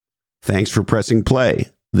Thanks for pressing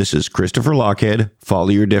play. This is Christopher Lochhead, Follow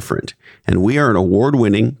Your Different, and we are an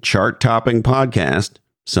award-winning, chart-topping podcast.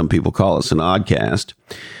 Some people call us an oddcast.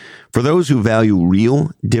 For those who value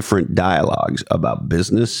real, different dialogues about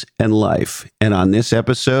business and life. And on this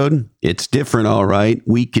episode, it's different, all right.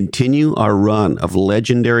 We continue our run of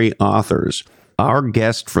legendary authors. Our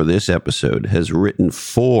guest for this episode has written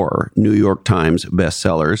 4 New York Times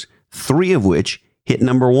bestsellers, 3 of which hit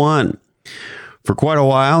number 1. For quite a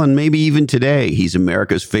while, and maybe even today, he's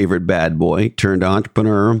America's favorite bad boy turned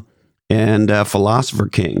entrepreneur and philosopher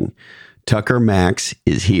king. Tucker Max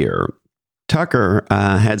is here. Tucker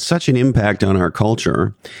had such an impact on our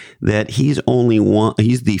culture that he's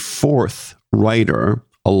the 4th writer,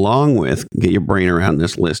 along with, get your brain around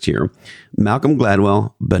this list here, Malcolm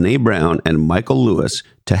Gladwell, Brené Brown, and Michael Lewis,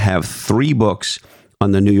 to have 3 books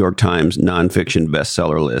on the New York Times nonfiction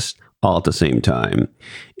bestseller list all at the same time.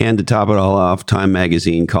 And to top it all off, Time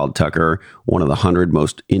Magazine called Tucker one of the 100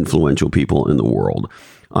 most influential people in the world.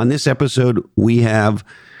 On this episode, we have,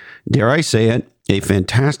 dare I say it, a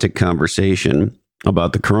fantastic conversation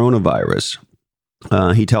about the coronavirus.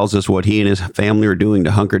 He tells us what he and his family are doing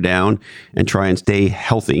to hunker down and try and stay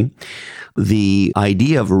healthy. The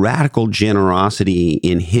idea of radical generosity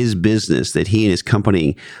in his business that he and his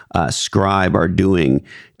company, Scribe, are doing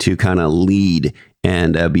to kind of lead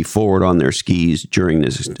and be forward on their skis during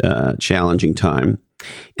this challenging time.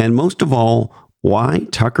 And most of all, why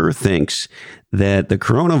Tucker thinks that the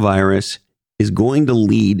coronavirus is going to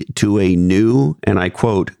lead to a new, and I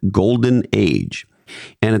quote, golden age.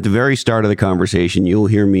 And at the very start of the conversation, you'll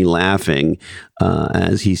hear me laughing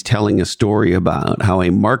as he's telling a story about how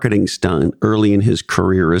a marketing stunt early in his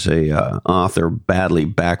career as a author badly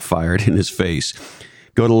backfired in his face.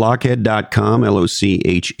 Go to lochhead.com,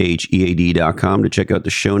 LOCHHEAD.com, to check out the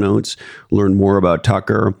show notes, learn more about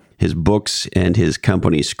Tucker, his books, and his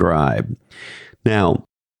company Scribe. Now,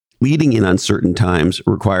 leading in uncertain times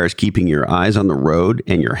requires keeping your eyes on the road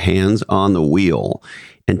and your hands on the wheel.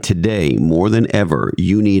 And today, more than ever,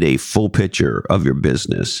 you need a full picture of your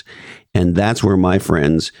business. And that's where my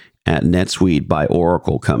friends at NetSuite by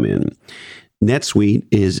Oracle come in. NetSuite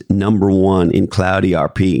is number 1 in cloud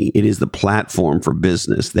ERP. It is the platform for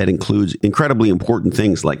business that includes incredibly important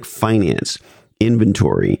things like finance,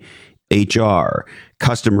 inventory, HR,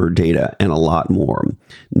 customer data, and a lot more.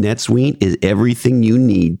 NetSuite is everything you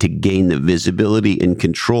need to gain the visibility and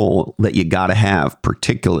control that you got to have,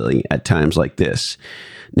 particularly at times like this.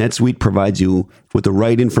 NetSuite provides you with the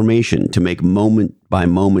right information to make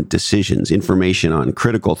moment-by-moment decisions, information on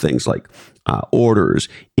critical things like orders,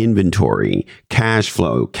 inventory, cash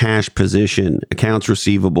flow, cash position, accounts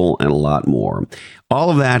receivable, and a lot more. All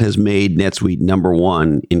of that has made NetSuite number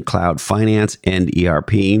 1 in cloud finance and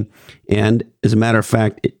ERP. And as a matter of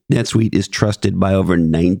fact, NetSuite is trusted by over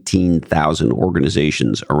 19,000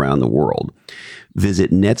 organizations around the world.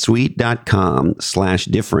 Visit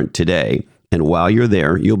netsuite.com/different today. And while you're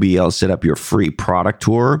there, you'll be able to set up your free product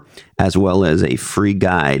tour, as well as a free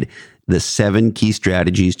guide, the 7 key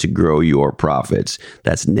strategies to grow your profits.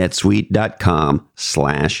 That's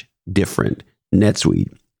netsuite.com/different.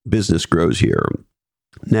 NetSuite, business grows here.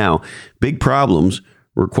 Now, big problems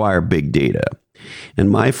require big data. And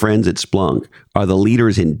my friends at Splunk are the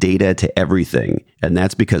leaders in data to everything. And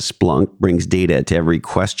that's because Splunk brings data to every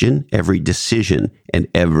question, every decision, and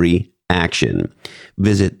every action.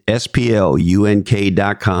 Visit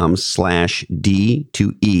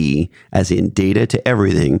splunk.com/D2E, as in data to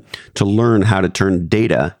everything, to learn how to turn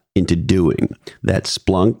data into doing. That's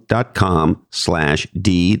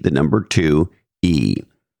splunk.com/D2E.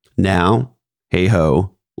 Now, hey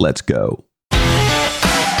ho, let's go.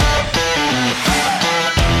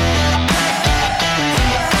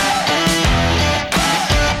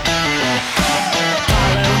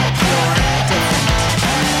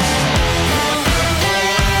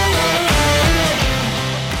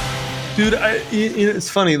 Dude, it's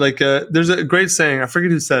funny. Like, there's a great saying, I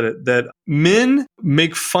forget who said it, that men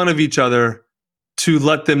make fun of each other to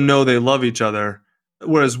let them know they love each other,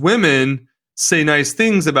 whereas women say nice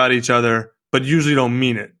things about each other, but usually don't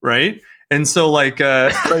mean it, right? And so, I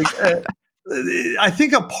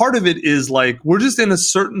think a part of it is like we're just in a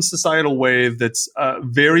certain societal wave that's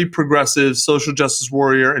very progressive, social justice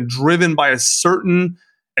warrior, and driven by a certain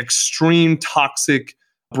extreme toxic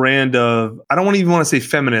brand of, I don't even want to say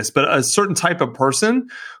feminist, but a certain type of person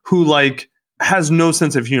who like has no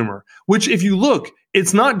sense of humor, which if you look,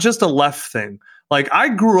 it's not just a left thing. Like I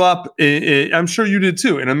grew up, I'm sure you did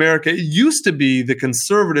too, in America. It used to be the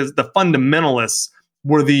conservatives, the fundamentalists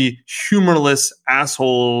were the humorless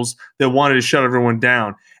assholes that wanted to shut everyone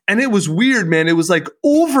down. And it was weird, man. It was like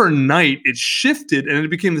overnight it shifted and it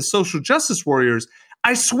became the social justice warriors.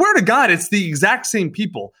 I swear to God, it's the exact same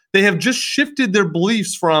people. They have just shifted their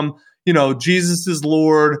beliefs from, Jesus is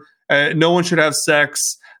Lord, no one should have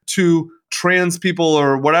sex, to trans people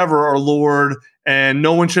or whatever are Lord, and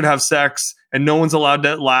no one should have sex, and no one's allowed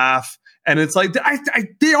to laugh. And it's like,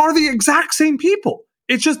 they are the exact same people.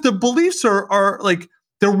 It's just the beliefs are like,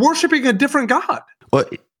 they're worshiping a different God. Well,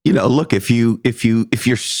 look, if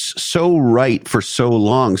you're so right for so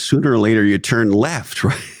long, sooner or later you turn left,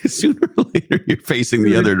 right? Sooner or later you're facing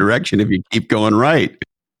the other direction if you keep going right.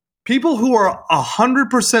 People who are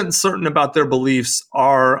 100% certain about their beliefs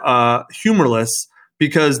are humorless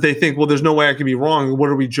because they think, well, there's no way I can be wrong. What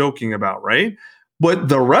are we joking about, right? But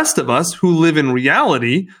the rest of us who live in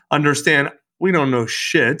reality understand we don't know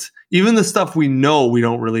shit. Even the stuff we know, we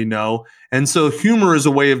don't really know. And so humor is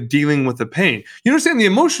a way of dealing with the pain. You understand the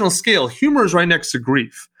emotional scale, humor is right next to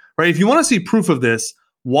grief, right? If you want to see proof of this,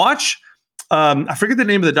 watch, I forget the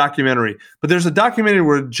name of the documentary, but there's a documentary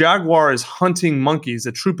where a jaguar is hunting monkeys,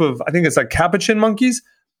 a troop of, I think it's like capuchin monkeys,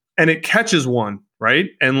 and it catches one, right?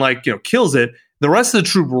 And kills it. The rest of the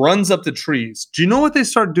troop runs up the trees. Do you know what they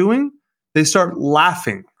start doing? They start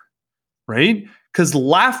laughing, right? Because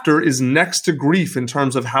laughter is next to grief in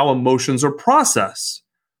terms of how emotions are processed,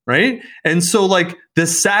 right? And so the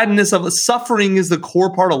sadness of suffering is the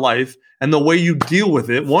core part of life, and the way you deal with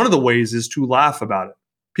it, one of the ways is to laugh about it.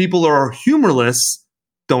 People who are humorless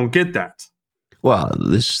don't get that. Well,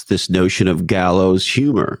 this notion of gallows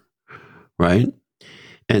humor, right?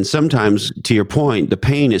 And sometimes, to your point, the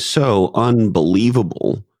pain is so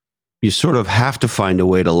unbelievable, you sort of have to find a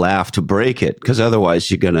way to laugh to break it, because otherwise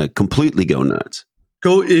you're going to completely go nuts.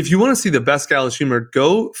 If you want to see the best gallows humor,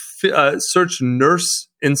 go search nurse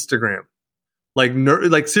Instagram.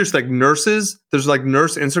 Seriously, nurses. There's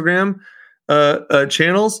nurse Instagram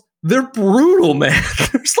channels. They're brutal, man.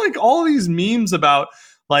 There's all these memes about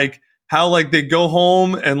how they go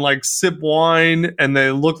home and sip wine and they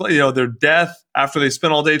look like their death after they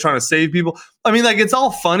spend all day trying to save people. I mean, it's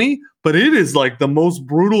all funny, but it is the most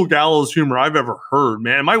brutal gallows humor I've ever heard,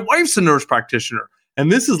 man. My wife's a nurse practitioner,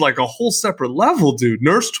 and this is a whole separate level, dude.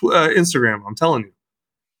 Nurse Instagram, I'm telling you.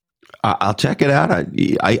 I'll check it out.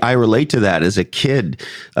 I relate to that as a kid,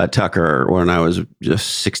 Tucker. When I was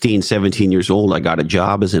just 16, 17 years old, I got a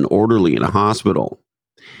job as an orderly in a hospital.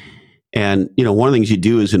 And, one of the things you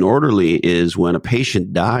do as an orderly is when a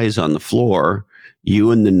patient dies on the floor,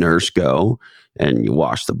 you and the nurse go and you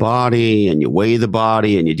wash the body and you weigh the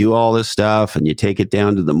body and you do all this stuff and you take it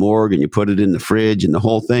down to the morgue and you put it in the fridge and the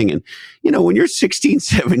whole thing. And, when you're 16,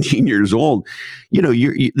 17 years old,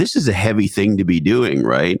 this is a heavy thing to be doing,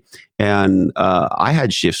 right? And I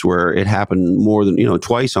had shifts where it happened more than,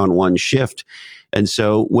 twice on one shift. And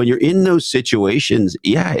so when you're in those situations,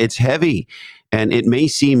 yeah, it's heavy. And it may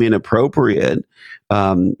seem inappropriate,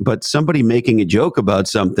 but somebody making a joke about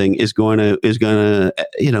something is going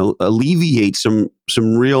to alleviate some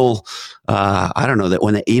real I don't know, that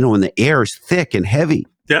when the air is thick and heavy.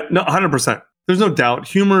 Yeah, no, 100%. There's no doubt.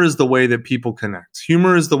 Humor is the way that people connect.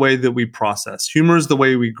 Humor is the way that we process. Humor is the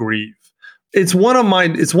way we grieve. It's one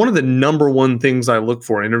of the number one things I look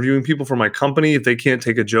for interviewing people for my company. If they can't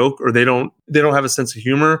take a joke or they don't have a sense of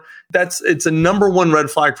humor, it's a number one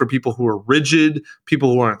red flag for people who are rigid,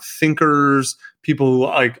 people who aren't thinkers, people who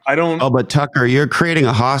I don't. Oh, but Tucker, you're creating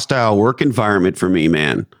a hostile work environment for me,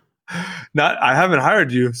 man. I haven't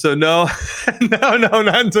hired you, so no, no,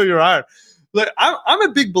 not until you're hired. I'm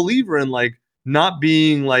a big believer in not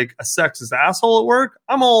being a sexist asshole at work.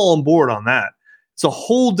 I'm all on board on that. It's a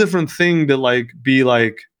whole different thing to be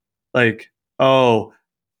oh,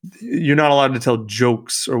 you're not allowed to tell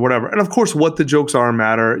jokes or whatever. And of course, what the jokes are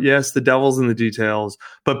matter. Yes, the devil's in the details.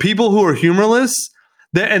 But people who are humorless,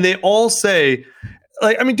 they all say,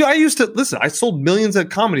 dude, I sold millions of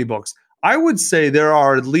comedy books. I would say there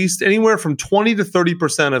are at least anywhere from 20 to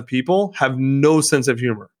 30% of people have no sense of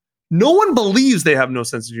humor. No one believes they have no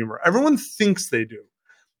sense of humor. Everyone thinks they do.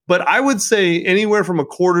 But I would say anywhere from a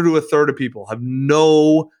quarter to a third of people have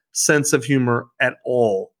no sense of humor at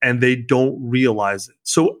all, and they don't realize it.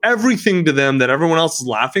 So everything to them that everyone else is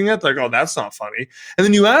laughing at, oh, that's not funny. And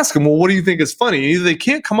then you ask them, well, what do you think is funny? Either they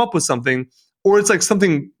can't come up with something, or it's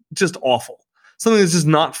something just awful. Something that's just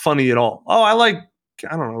not funny at all. Oh, I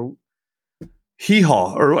don't know,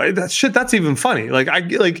 hee-haw, or that shit, that's even funny.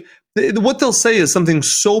 What they'll say is something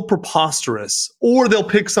so preposterous, or they'll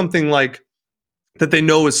pick something that they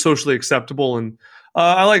know is socially acceptable. And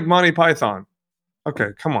I like Monty Python. Okay,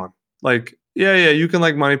 come on. Yeah, you can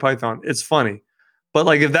like Monty Python. It's funny. But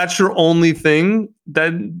if that's your only thing,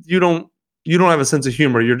 then you don't have a sense of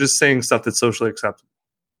humor. You're just saying stuff that's socially acceptable.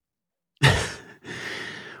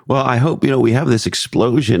 Well, I hope, we have this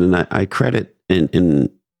explosion, and I credit in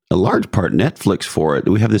a large part Netflix for it.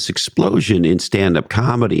 We have this explosion in stand-up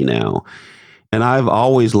comedy now. And I've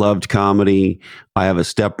always loved comedy. I have a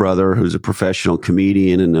stepbrother who's a professional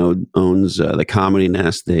comedian and owns the Comedy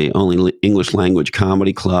Nest, the only English language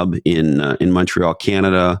comedy club in Montreal,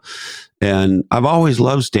 Canada. And I've always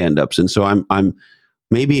loved stand-ups. And so I'm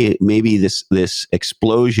maybe this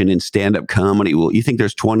explosion in stand-up comedy you think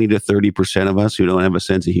there's 20 to 30% of us who don't have a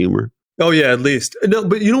sense of humor? Oh yeah, at least. No,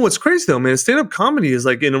 but you know what's crazy though, man? Stand-up comedy is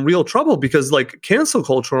like in real trouble because like cancel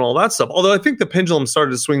culture and all that stuff. Although I think the pendulum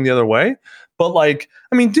started to swing the other way. But like,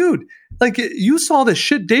 I mean, dude, like you saw the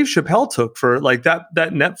shit Dave Chappelle took for like that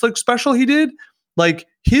Netflix special he did. Like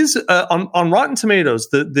his on Rotten Tomatoes,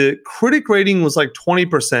 the critic rating was like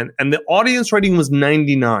 20% and the audience rating was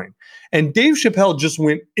 99. And Dave Chappelle just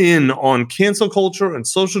went in on cancel culture and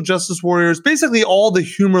social justice warriors. Basically, all the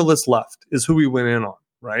humorless left is who he went in on,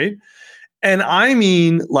 right? And I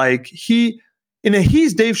mean, like he's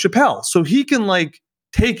Dave Chappelle, so he can like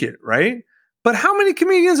take it, right? But how many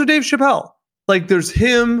comedians are Dave Chappelle? Like there's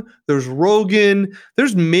him, there's Rogan,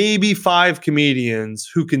 there's maybe 5 comedians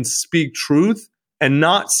who can speak truth and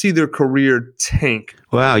not see their career tank.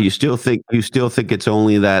 Wow, you still think it's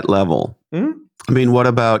only that level? Mm-hmm. I mean, what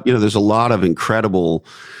about, there's a lot of incredible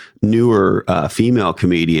newer female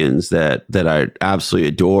comedians that I absolutely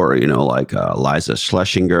adore, like Liza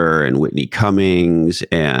Schlesinger and Whitney Cummings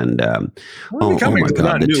and Whitney Cummings is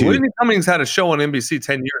not new. Whitney Cummings had a show on NBC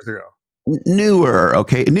 10 years ago. Newer,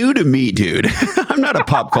 okay, new to me, dude. I'm not a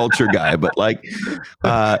pop culture guy, but like,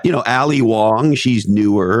 Ali Wong, she's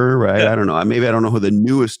newer, right? Yeah. I don't know. Maybe I don't know who the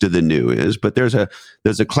newest of the new is, but there's a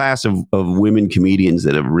class of women comedians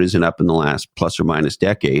that have risen up in the last plus or minus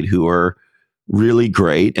decade who are really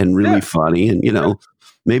great and really funny, and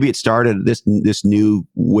maybe it started this new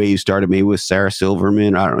wave started maybe with Sarah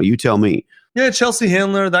Silverman. I don't know. You tell me. Yeah, Chelsea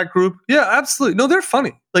Handler, that group. Yeah, absolutely. No, they're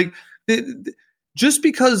funny. Like. Just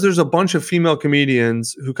because there's a bunch of female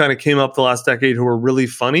comedians who kind of came up the last decade who are really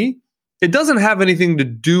funny, it doesn't have anything to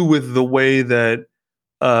do with the way that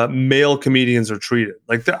male comedians are treated.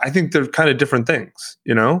 Like, I think they're kind of different things,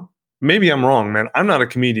 Maybe I'm wrong, man. I'm not a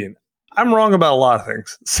comedian. I'm wrong about a lot of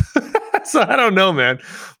things. So I don't know, man.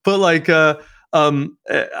 But like, you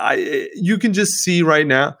can just see right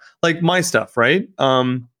now, like my stuff, right?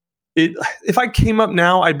 If I came up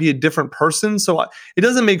now, I'd be a different person. So it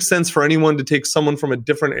doesn't make sense for anyone to take someone from a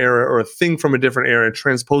different era or a thing from a different era and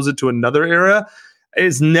transpose it to another era.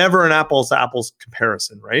 It's never an apples to apples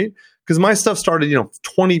comparison, right? Because my stuff started,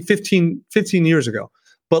 15 years ago.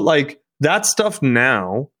 But like that stuff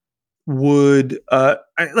now would,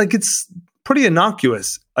 it's pretty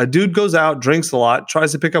innocuous. A dude goes out, drinks a lot,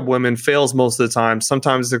 tries to pick up women, fails most of the time,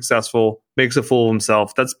 sometimes successful, makes a fool of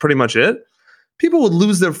himself. That's pretty much it. People would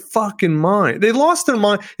lose their fucking mind. They lost their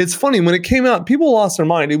mind. It's funny, when it came out, people lost their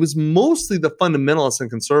mind. It was mostly the fundamentalists and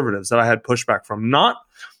conservatives that I had pushback from, not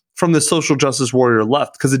from the social justice warrior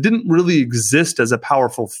left, because it didn't really exist as a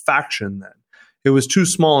powerful faction then. It was too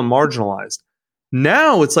small and marginalized.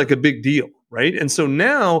 Now it's like a big deal, right? And so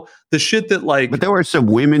now the shit that like... But there were some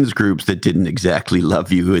women's groups that didn't exactly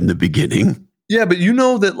love you in the beginning. Yeah, but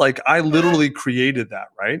that like I literally created that,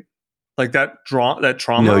 right? Like that trauma.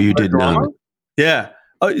 No, you did not. Yeah.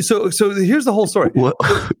 So here's the whole story. What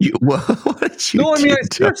did you No, I mean,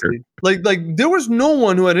 seriously, like there was no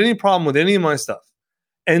one who had any problem with any of my stuff.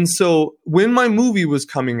 And so when my movie was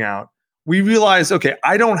coming out, we realized, okay,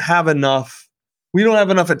 we don't have enough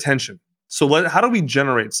attention. So how do we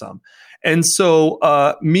generate some? And so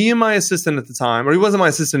me and my assistant at the time, or he wasn't my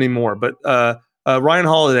assistant anymore, but Ryan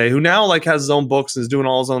Holiday, who now like has his own books and is doing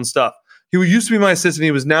all his own stuff. He used to be my assistant.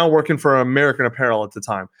 He was now working for American Apparel at the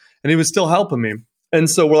time. And he was still helping me. And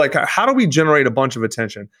so we're like, how do we generate a bunch of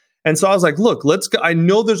attention? And so I was like, look, let's go. I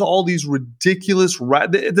know there's all these ridiculous,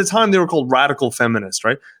 at the time they were called radical feminists,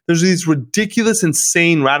 right? There's these ridiculous,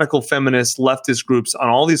 insane, radical feminist leftist groups on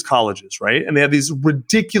all these colleges, right? And they have these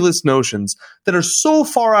ridiculous notions that are so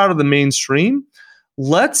far out of the mainstream.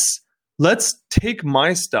 Let's take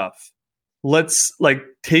my stuff. Let's like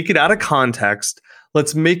take it out of context.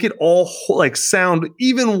 Let's make it all like sound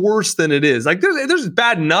even worse than it is. Like there's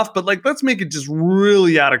bad enough, but like let's make it just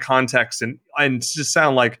really out of context and just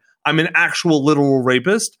sound like I'm an actual literal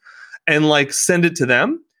rapist, and like send it to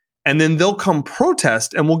them, and then they'll come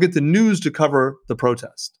protest, and we'll get the news to cover the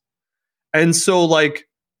protest. And so like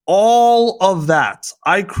all of that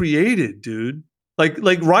I created, dude.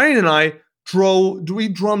 Like Ryan and I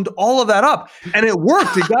drummed all of that up, and it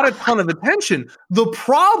worked. It got a ton of attention. The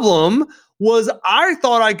problem was I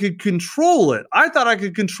thought I could control it. I thought I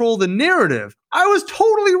could control the narrative. I was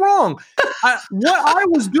totally wrong. What I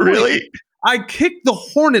was doing, Really? I kicked the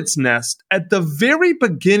hornet's nest at the very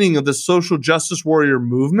beginning of the social justice warrior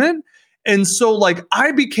movement. And so like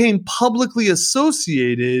I became publicly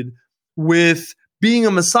associated with being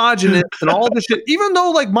a misogynist and all this shit, even though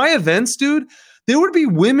like my events, dude, there would be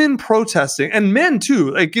women protesting and men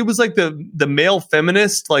too. Like it was like the male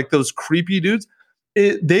feminist, like those creepy dudes.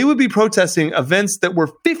 They would be protesting events that were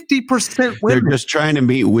 50% women. They're just trying to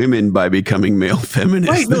meet women by becoming male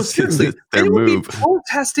feminists. Right, no, seriously. Their they would move. be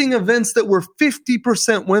protesting events that were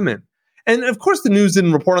 50% women. And of course the news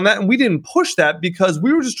didn't report on that, and we didn't push that because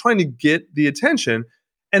we were just trying to get the attention.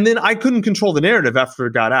 And then I couldn't control the narrative after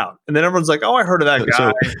it got out. And then everyone's like, oh, I heard of that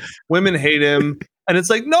guy. Women hate him. And it's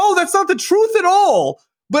like, no, that's not the truth at all.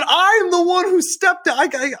 But I'm the one who stepped out. I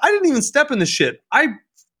didn't even step in the shit. I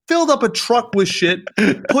filled up a truck with shit,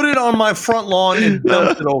 put it on my front lawn, and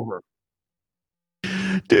dumped it over.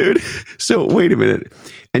 Dude, so wait a minute.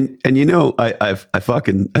 And you know, I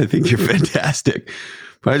think you're fantastic.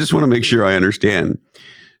 But I just want to make sure I understand.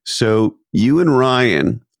 So you and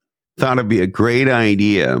Ryan thought it'd be a great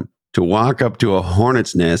idea to walk up to a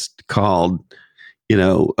hornet's nest called,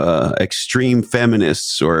 extreme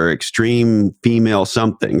feminists or extreme female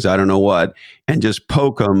somethings, I don't know what, and just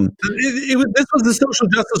poke them. This was the social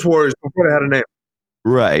justice warriors before they had a name.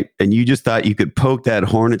 Right. And you just thought you could poke that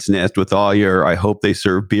hornet's nest with all your, I hope they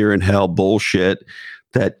serve beer in hell bullshit.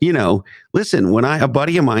 That, listen, when a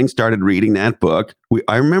buddy of mine started reading that book,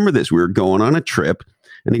 I remember this, we were going on a trip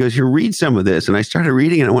and he goes, here, read some of this. And I started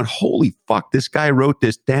reading it and I went, holy fuck, this guy wrote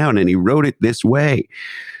this down and he wrote it this way.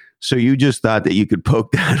 So you just thought that you could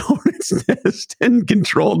poke that hornet's nest and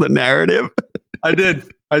control the narrative? I did.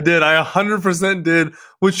 I 100% did,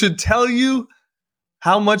 which should tell you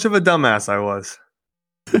how much of a dumbass I was.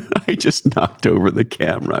 I just knocked over the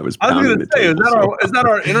camera. I was going to say, is that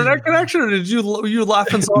our internet connection, or were you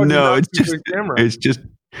laughing so hard? No, it's just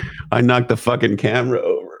I knocked the fucking camera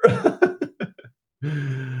over.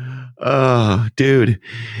 Oh, dude.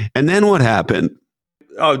 And then what happened?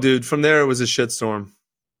 Oh, dude, from there it was a shitstorm.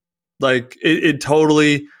 Like it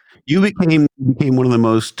totally. You became one of the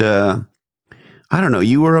most. I don't know.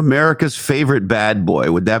 You were America's favorite bad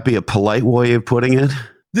boy. Would that be a polite way of putting it?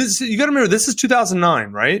 You got to remember, this is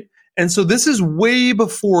 2009, right? And so this is way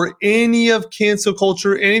before any of cancel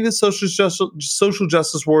culture, any of the social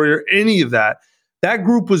justice warrior, any of that. That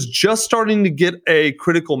group was just starting to get a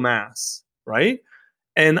critical mass, right?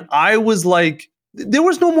 And I was like, there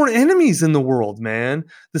was no more enemies in the world, man.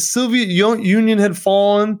 The Soviet Union had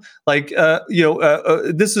fallen.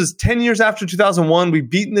 This was 10 years after 2001. We'd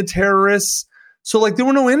beaten the terrorists. So like there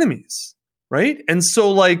were no enemies, right? And so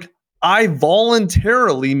like, I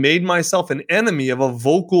voluntarily made myself an enemy of a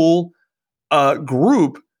vocal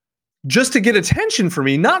group just to get attention for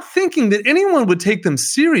me, not thinking that anyone would take them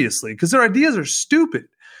seriously because their ideas are stupid.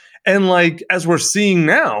 And like, as we're seeing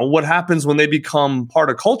now, what happens when they become part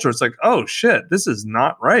of culture? It's like, oh shit, this is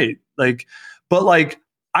not right. Like, but like,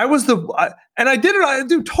 I did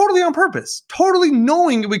it totally on purpose, totally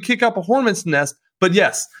knowing it would kick up a hornet's nest. But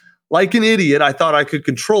yes, like an idiot, I thought I could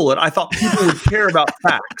control it. I thought people would care about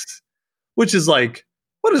facts. Which is like,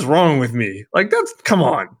 what is wrong with me? Like, come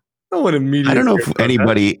on. No one immediately. I don't know if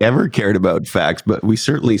anybody ever cared about facts, but we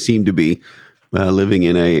certainly seem to be living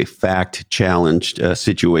in a fact-challenged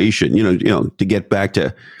situation. To get back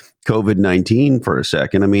to COVID-19 for a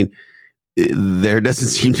second, I mean, there doesn't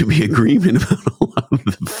seem to be agreement about a lot of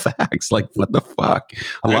the facts. Like, what the fuck?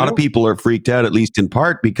 A lot of people are freaked out, at least in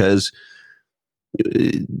part, because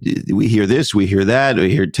we hear this, we hear that, we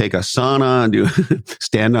hear take a sauna,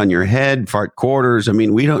 stand on your head, fart quarters. I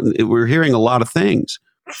mean, we're hearing a lot of things.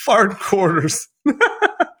 Fart quarters.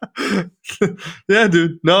 Yeah,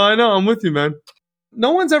 dude. No, I know. I'm with you, man.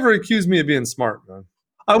 No one's ever accused me of being smart, man.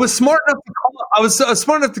 I was smart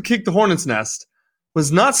enough to kick the hornet's nest.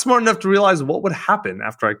 Was not smart enough to realize what would happen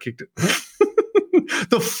after I kicked it.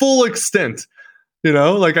 The full extent.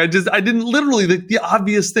 Like I didn't literally the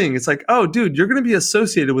obvious thing. It's like, oh, dude, you're going to be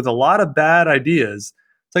associated with a lot of bad ideas.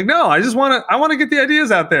 It's like, no, I want to get the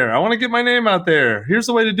ideas out there. I want to get my name out there. Here's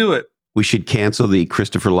the way to do it. We should cancel the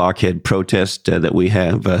Christopher Lochhead protest that we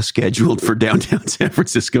have scheduled for downtown San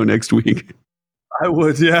Francisco next week. I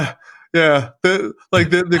would, yeah. Yeah. The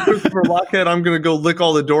Christopher Lochhead, I'm going to go lick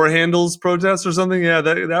all the door handles protest or something. Yeah,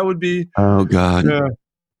 that would be. Oh, God. Yeah.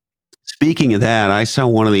 Speaking of that, I saw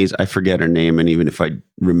one of these. I forget her name, and even if I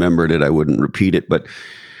remembered it, I wouldn't repeat it. But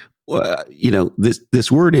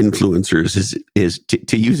this word "influencers" is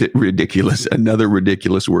to use it ridiculous. Another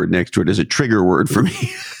ridiculous word next to it is a trigger word for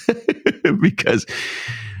me because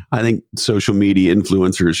I think social media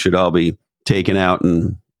influencers should all be taken out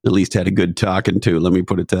and at least had a good talking to. Let me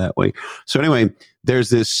put it that way. So anyway, there's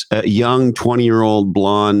this young 20-year-old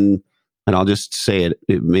blonde, and I'll just say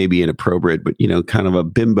it may be inappropriate, but kind of a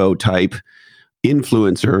bimbo type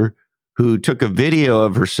influencer who took a video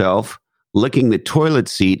of herself licking the toilet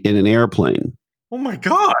seat in an airplane. Oh my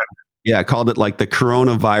God. Yeah, I called it like the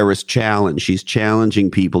coronavirus challenge. She's challenging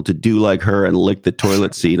people to do like her and lick the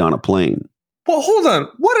toilet seat on a plane. Well, hold on.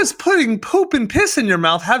 What does putting poop and piss in your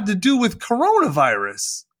mouth have to do with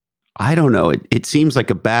coronavirus? I don't know. It seems like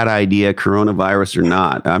a bad idea, coronavirus or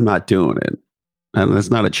not. I'm not doing it. That's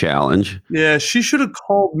not a challenge. Yeah, she should have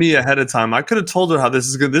called me ahead of time. I could have told her how this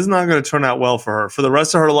is good. This is not going to turn out well for her. For the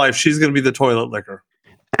rest of her life, she's going to be the toilet licker.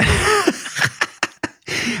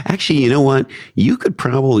 Actually, you know what? You could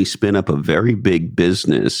probably spin up a very big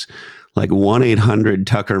business like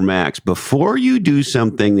 1-800-TUCKER-MAX. Before you do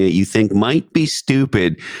something that you think might be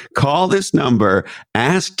stupid, call this number,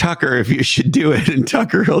 ask Tucker if you should do it, and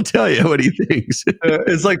Tucker will tell you what he thinks.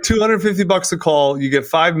 It's like $250 a call. You get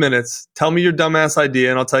 5 minutes. Tell me your dumbass idea,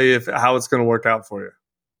 and I'll tell you how it's going to work out for you.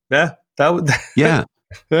 Yeah, that would. Yeah,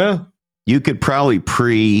 yeah. You could probably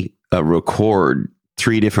record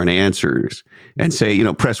 3 different answers and say,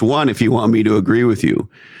 press 1 if you want me to agree with you.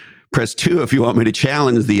 Press 2 if you want me to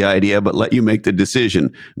challenge the idea, but let you make the decision.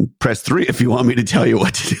 Press 3 if you want me to tell you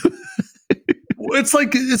what to do. It's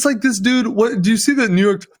like this dude. What do you see? The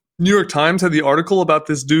New York Times had the article about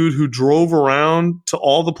this dude who drove around to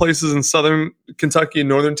all the places in southern Kentucky and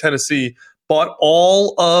northern Tennessee, bought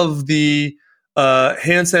all of the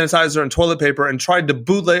hand sanitizer and toilet paper, and tried to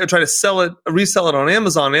resell it on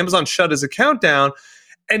Amazon. Amazon shut his account down,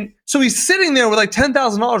 and so he's sitting there with like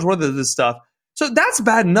 $10,000 worth of this stuff. So that's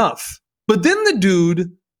bad enough. But then the dude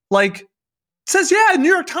says, yeah, New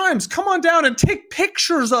York Times, come on down and take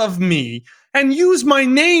pictures of me and use my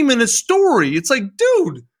name in a story. It's like,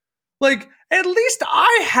 dude, at least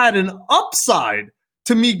I had an upside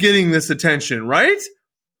to me getting this attention, right?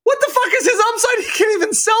 What the fuck is his upside? He can't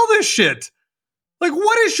even sell this shit.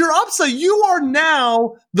 What is your upside? You are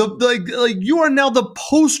now the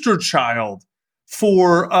poster child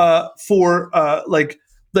for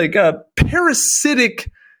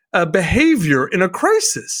parasitic behavior in a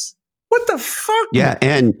crisis. What the fuck? Yeah,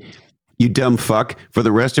 and you dumb fuck, for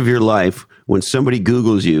the rest of your life, when somebody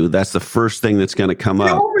Googles you, that's the first thing that's going to come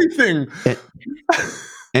up. Everything.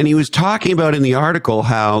 And he was talking about in the article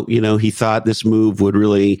how, he thought this move would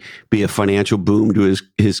really be a financial boom to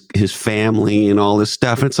his family and all this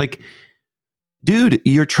stuff. And it's like, dude,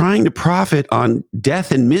 you're trying to profit on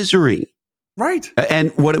death and misery. Right.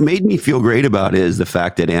 And what it made me feel great about is the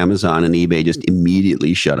fact that Amazon and eBay just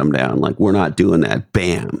immediately shut them down. Like, we're not doing that.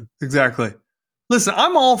 Bam. Exactly. Listen,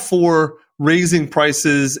 I'm all for raising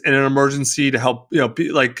prices in an emergency to help, to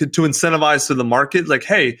incentivize to the market. Like,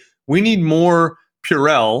 hey, we need more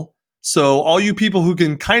Purell. So all you people who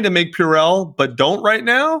can kind of make Purell but don't right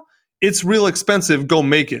now, it's real expensive. Go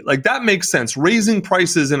make it. That makes sense. Raising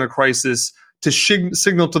prices in a crisis to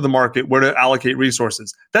signal to the market where to allocate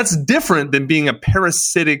resources. That's different than being a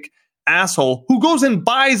parasitic asshole who goes and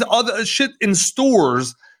buys other shit in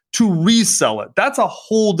stores to resell it. That's a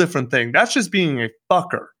whole different thing. That's just being a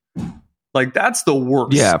fucker. That's the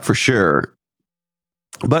worst. Yeah, for sure.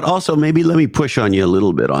 But also, maybe let me push on you a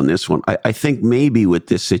little bit on this one. I think maybe with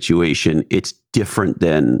this situation, it's different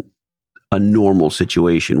than a normal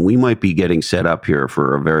situation. We might be getting set up here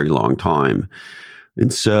for a very long time.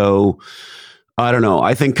 And so, I don't know.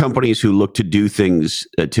 I think companies who look to do things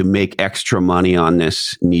to make extra money on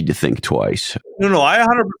this need to think twice. No, I 100%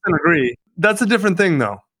 agree. That's a different thing,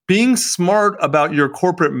 though. Being smart about your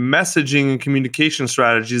corporate messaging and communication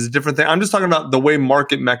strategy is a different thing. I'm just talking about the way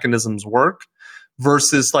market mechanisms work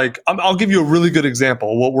versus I'll give you a really good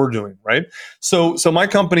example of what we're doing, right? So my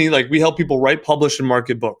company, we help people write, publish, and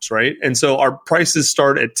market books, right? And so our prices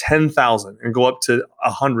start at $10,000 and go up to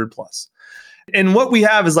 $100 plus. And what we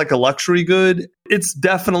have is a luxury good. It's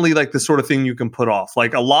definitely the sort of thing you can put off.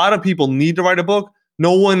 A lot of people need to write a book.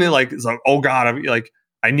 No one is like, oh God,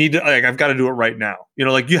 I need to, I've got to do it right now.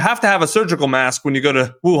 You have to have a surgical mask when you go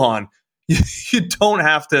to Wuhan. You don't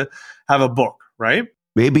have to have a book, right?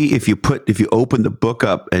 Maybe if you open the book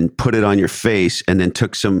up and put it on your face and then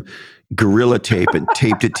took some Gorilla Tape and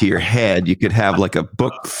taped it to your head, you could have a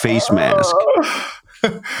book face mask.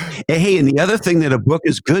 Hey, and the other thing that a book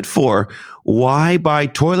is good for, why buy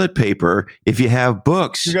toilet paper if you have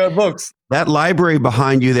books? You got books. That library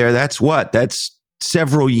behind you there, that's what? That's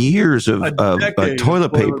several years of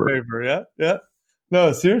toilet paper. Yeah.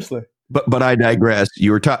 No, seriously. But I digress.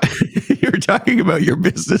 You were talking about your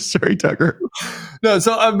business. Sorry, Tucker. No,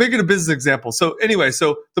 so I'm making a business example. So anyway,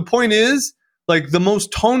 so the point is, like the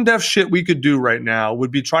most tone deaf shit we could do right now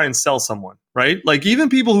would be try and sell someone, right? Like even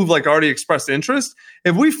people who've like already expressed interest,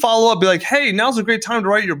 if we follow up, be like, hey, now's a great time to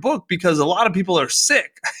write your book because a lot of people are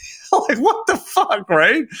sick. Like, what the fuck,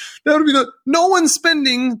 right? That would be no one's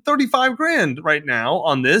spending 35 grand right now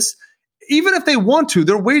on this. Even if they want to,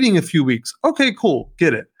 they're waiting a few weeks. Okay, cool.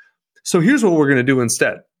 Get it. So here's what we're going to do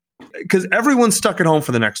instead. Because everyone's stuck at home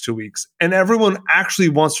for the next 2 weeks and everyone actually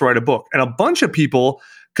wants to write a book. And a bunch of people,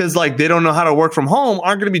 because like they don't know how to work from home,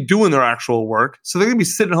 aren't going to be doing their actual work. So they're going to be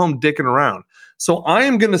sitting at home dicking around. So I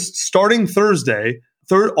am going to, starting Thursday,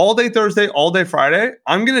 all day Thursday, all day Friday,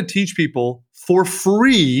 I'm going to teach people for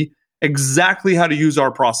free exactly how to use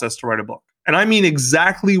our process to write a book. And I mean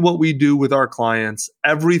exactly what we do with our clients,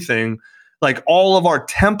 everything, like all of our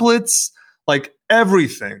templates, like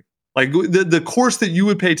everything. Like the course that you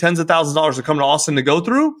would pay tens of thousands of dollars to come to Austin to go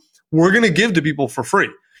through, we're going to give to people for free.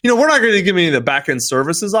 You know, we're not going to give any of the back-end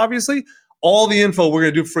services, obviously. All the info we're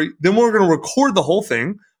going to do free. Then we're going to record the whole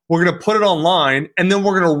thing. We're going to put it online, and then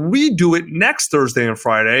we're going to redo it next Thursday and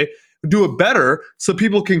Friday, do it better so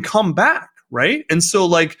people can come back, right? And so,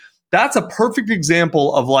 like, that's a perfect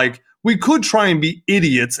example of, like, we could try and be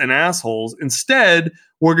idiots and assholes. Instead,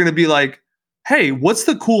 we're going to be like, hey, what's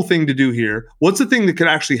the cool thing to do here? What's the thing that could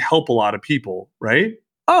actually help a lot of people, right?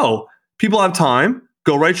 Oh, people have time.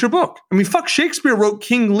 Go write your book. I mean, fuck, Shakespeare wrote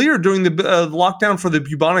King Lear during the lockdown for the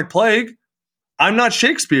bubonic plague. I'm not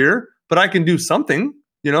Shakespeare, but I can do something,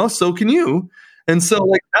 you know, so can you. And so,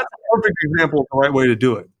 like, that's a perfect example of the right way to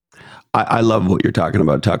do it. I love what you're talking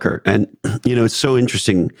about, Tucker. And, you know, it's so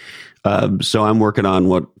interesting. So I'm working on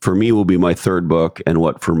what for me will be my third book, and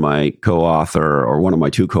what for my co-author, or one of my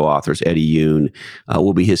two co-authors, Eddie Yoon,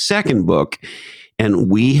 will be his second book. And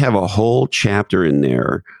we have a whole chapter in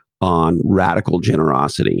there on radical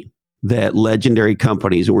generosity, that legendary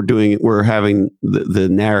companies, we're having the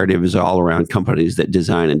narrative is all around companies that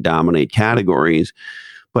design and dominate categories.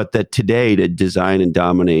 But that today, to design and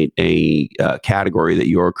dominate a category that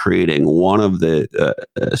you're creating, one of the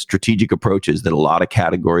strategic approaches that a lot of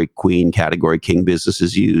category queen, category king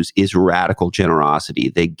businesses use is radical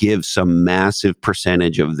generosity. They give some massive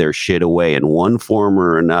percentage of their shit away in one form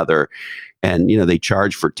or another. And, you know, they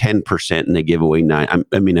charge for 10% and they give away 9%.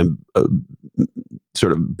 I'm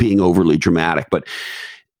sort of being overly dramatic, but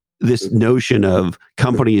this notion of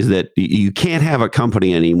companies that you can't have a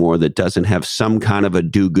company anymore that doesn't have some kind of a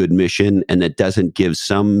do-good mission and that doesn't give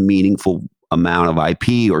some meaningful amount of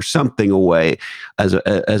IP or something away as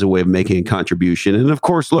a way of making a contribution. And of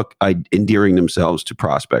course, look, endearing themselves to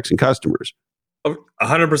prospects and customers.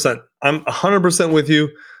 100%. I'm 100% with you.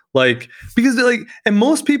 Like, because like, and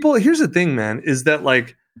most people, here's the thing, man, is that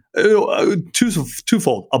like,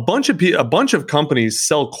 twofold. A bunch of companies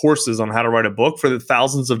sell courses on how to write a book for the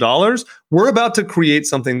thousands of dollars. We're about to create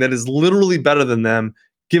something that is literally better than them,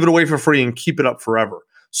 give it away for free, and keep it up forever.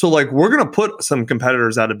 So like, we're going to put some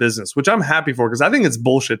competitors out of business, which I'm happy for, because I think it's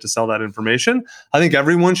bullshit to sell that information. I think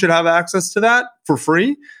everyone should have access to that for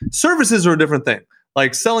free. Services are a different thing.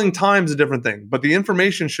 Like, selling time is a different thing, but the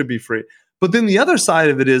information should be free. But then the other side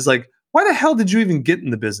of it is like, why the hell did you even get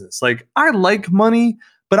in the business? Like, I like money,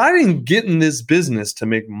 but I didn't get in this business to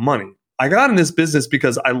make money. I got in this business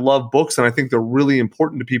because I love books and I think they're really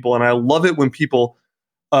important to people. And I love it when people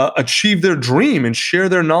achieve their dream and share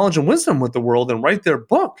their knowledge and wisdom with the world and write their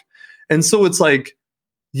book. And so it's like,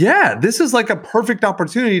 yeah, this is like a perfect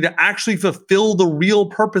opportunity to actually fulfill the real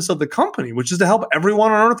purpose of the company, which is to help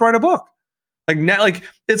everyone on earth write a book. Like, now, like,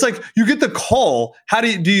 it's like you get the call. How do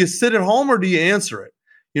you sit at home or do you answer it?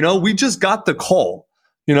 You know, we just got the call.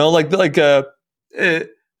 You know, it's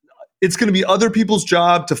going to be other people's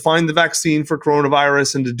job to find the vaccine for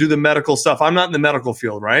coronavirus and to do the medical stuff. I'm not in the medical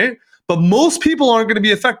field, right? But most people aren't going to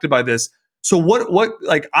be affected by this. So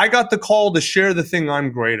like, I got the call to share the thing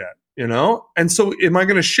I'm great at, you know? And so am I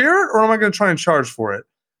going to share it or am I going to try and charge for it?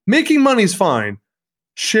 Making money's fine.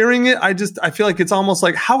 Sharing it, I feel like it's almost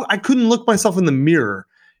like how I couldn't look myself in the mirror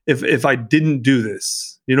if I didn't do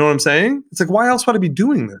this. You know what I'm saying? It's like, why else would I be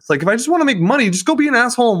doing this? Like, if I just want to make money, just go be an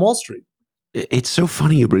asshole on Wall Street. It's so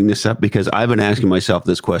funny you bring this up, because I've been asking myself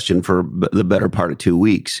this question for the better part of 2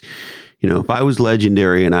 weeks. You know, if I was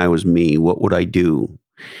legendary and I was me, what would I do?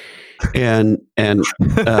 And I'm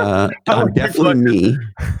definitely me.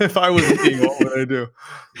 If I was me, what would I do?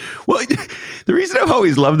 Well, the reason I've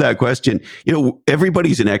always loved that question, you know,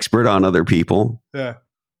 everybody's an expert on other people. Yeah.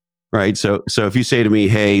 Right. So if you say to me,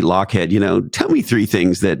 hey, Lockhead, you know, tell me 3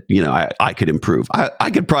 things that, you know, I could improve. I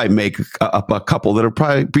could probably make up a couple that'll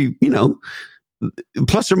probably be, you know,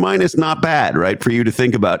 plus or minus not bad, right? For you to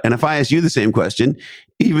think about. And if I ask you the same question,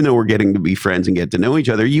 even though we're getting to be friends and get to know each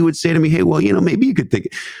other, you would say to me, hey, well, maybe you could think.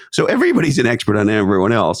 So everybody's an expert on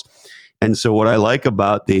everyone else. And so what I like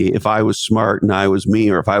about if I was smart and I was me,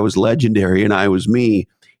 or if I was legendary and I was me,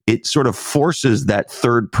 it sort of forces that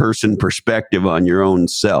third person perspective on your own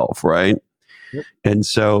self, right? Yep. And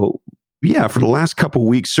so, yeah, for the last couple of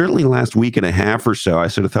weeks, certainly the last week and a half or so, I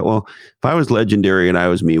sort of thought, well, if I was legendary and I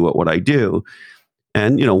was me, what would I do?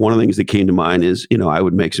 And, one of the things that came to mind is, I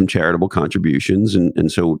would make some charitable contributions.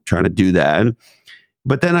 And so trying to do that.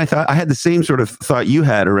 But then I thought, I had the same sort of thought you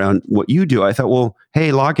had around what you do. I thought, well, hey,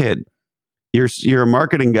 Lochhead, you're a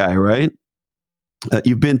marketing guy, right?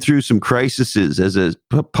 You've been through some crises as a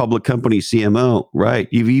public company CMO, right?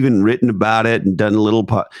 You've even written about it and done a little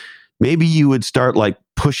maybe you would start like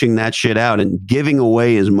pushing that shit out and giving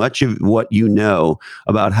away as much of what you know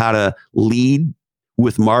about how to lead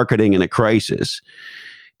with marketing in a crisis.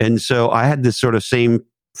 And so I had this sort of same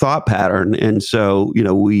thought pattern. And so,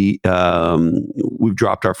 we've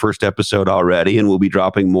dropped our first episode already, and we'll be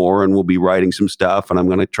dropping more, and we'll be writing some stuff, and I'm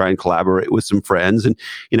going to try and collaborate with some friends. And,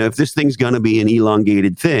 if this thing's going to be an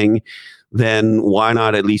elongated thing, then why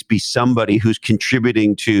not at least be somebody who's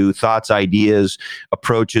contributing to thoughts, ideas,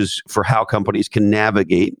 approaches for how companies can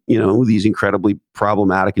navigate, these incredibly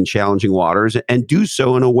problematic and challenging waters, and do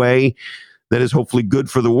so in a way that is hopefully good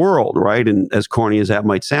for the world, right? And as corny as that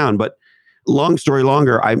might sound, but long story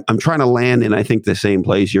longer, I'm trying to land in, I think, the same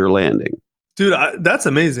place you're landing. Dude, that's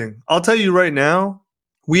amazing. I'll tell you right now,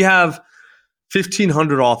 we have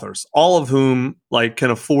 1,500 authors, all of whom can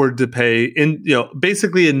afford to pay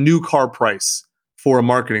basically a new car price for a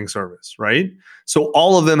marketing service, right? So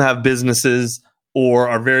all of them have businesses or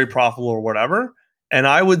are very profitable or whatever. And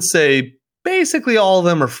I would say basically all of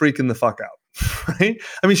them are freaking the fuck out, right?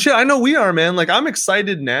 I mean, shit, I know we are, man. I'm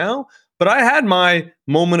excited now, but I had my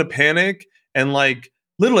moment of panic and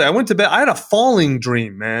literally I went to bed. I had a falling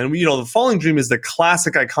dream, man. The falling dream is the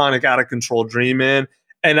classic, iconic, out of control dream, man.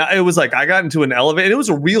 And it was I got into an elevator. It was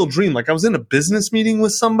a real dream. I was in a business meeting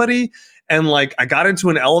with somebody, and I got into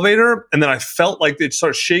an elevator, and then I felt it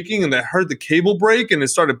started shaking, and I heard the cable break, and it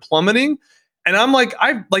started plummeting. And I'm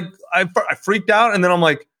I freaked out, and then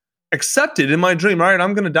I'm accepted in my dream. All right,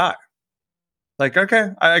 I'm gonna die. Okay,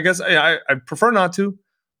 I guess I prefer not to,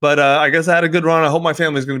 but I guess I had a good run. I hope my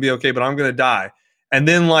family's gonna be okay, but I'm gonna die. And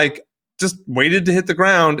then just waited to hit the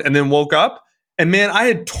ground, and then woke up. And man, I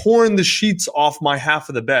had torn the sheets off my half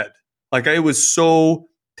of the bed. It was so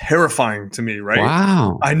terrifying to me, right?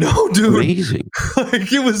 Wow. I know, dude. Amazing.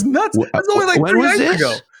 It was nuts. That's only 3 nights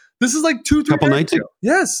ago. This is 2-3 nights ago.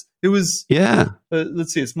 Yes. It was. Yeah.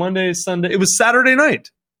 Let's see. It's Monday, Sunday. It was Saturday night.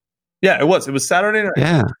 Yeah, it was. It was Saturday night.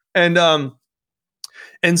 Yeah.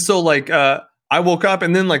 And so I woke up,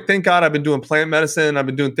 and then thank God I've been doing plant medicine. I've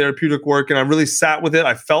been doing therapeutic work, and I really sat with it.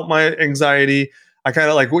 I felt my anxiety. I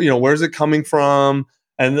kind of where's it coming from?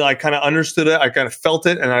 And then I kind of understood it. I kind of felt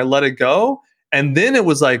it, and I let it go. And then it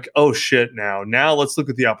was oh shit, now let's look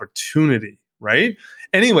at the opportunity, right?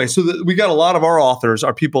 Anyway, so we got a lot of our authors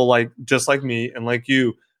are people just like me and like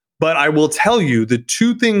you. But I will tell you the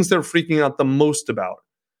two things they're freaking out the most about.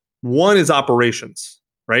 One is operations,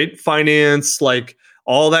 right? Finance,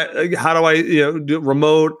 all that. How do I do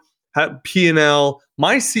remote, P&L?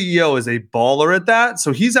 My CEO is a baller at that.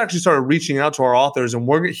 So he's actually started reaching out to our authors,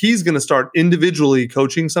 and he's going to start individually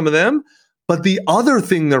coaching some of them. But the other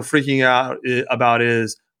thing they're freaking out about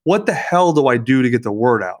is, what the hell do I do to get the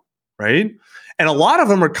word out, right? And a lot of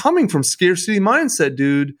them are coming from scarcity mindset,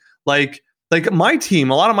 dude. Like my team,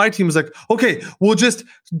 a lot of my team is okay, we'll just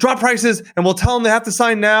drop prices and we'll tell them they have to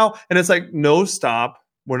sign now. And it's no, stop.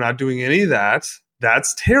 We're not doing any of that.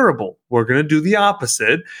 That's terrible. We're going to do the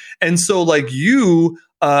opposite. And so you,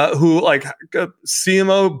 who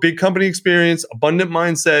CMO, big company experience, abundant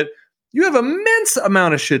mindset, you have immense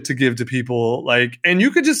amount of shit to give to people. And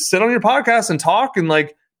you could just sit on your podcast and talk and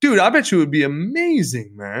dude, I bet you it would be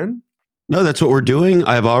amazing, man. No, that's what we're doing.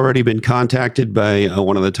 I've already been contacted by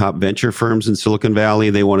one of the top venture firms in Silicon Valley.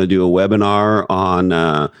 They want to do a webinar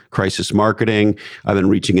on crisis marketing. I've been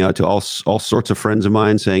reaching out to all sorts of friends of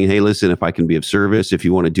mine saying, hey, listen, if I can be of service, if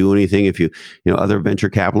you want to do anything, if you other venture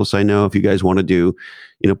capitalists I know, if you guys want to do,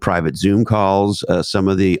 private Zoom calls, some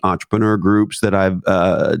of the entrepreneur groups that I've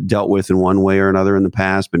dealt with in one way or another in the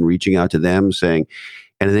past, been reaching out to them saying,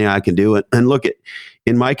 anything I can do. And look,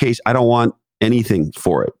 in my case, I don't want anything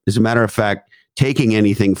for it. As a matter of fact, taking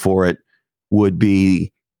anything for it would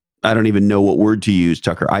be, I don't even know what word to use,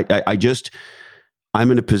 Tucker.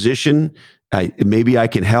 I'm in a position, maybe I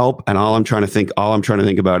can help, and all I'm trying to think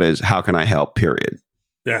about is, how can I help, period.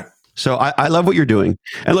 Yeah. So I love what you're doing.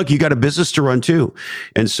 And look, you got a business to run too.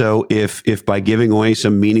 And so if by giving away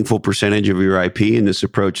some meaningful percentage of your IP in this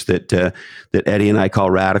approach that Eddie and I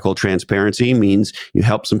call radical transparency means you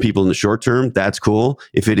help some people in the short term, that's cool.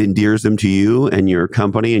 If it endears them to you and your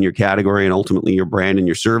company and your category and ultimately your brand and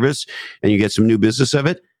your service, and you get some new business of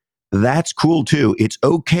it, that's cool too. It's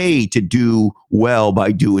okay to do well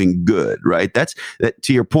by doing good, right? That,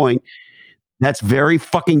 to your point, that's very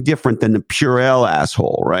fucking different than the Purell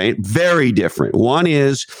asshole, right? Very different. One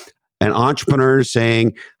is an entrepreneur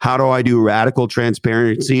saying, how do I do radical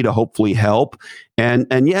transparency to hopefully help?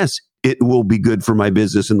 And yes, it will be good for my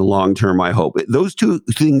business in the long term, I hope. Those two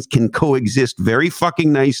things can coexist very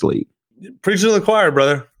fucking nicely. Preaching to the choir,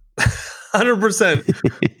 brother.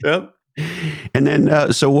 100%. Yep. And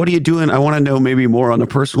then, so what are you doing? I want to know maybe more on the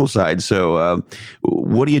personal side. So,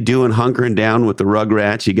 what are you doing hunkering down with the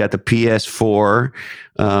Rugrats? You got the PS4.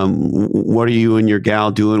 What are you and your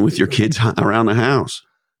gal doing with your kids around the house?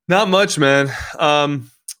 Not much, man.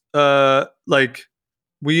 Like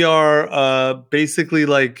we are basically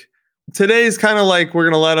like today's kind of like we're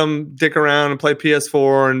gonna let them dick around and play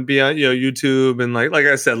PS4 and be on YouTube and like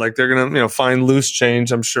I said, like they're gonna find loose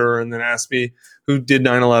change, I'm sure, and then ask me who did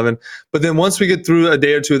 9/11. But then once we get through a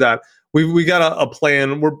day or two of that, we got a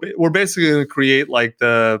plan. We're basically going to create like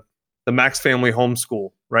the Max Family Homeschool,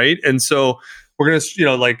 right? And so we're going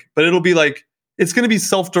to but it'll be like it's going to be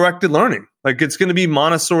self-directed learning. Like it's going to be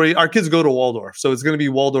Montessori. Our kids go to Waldorf, so it's going to be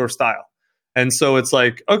Waldorf style. And so it's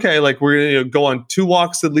like, okay, like we're going to go on 2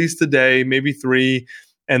 walks at least a day, maybe 3,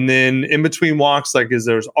 and then in between walks, like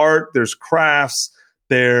there's art, there's crafts.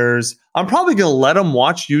 I'm probably going to let them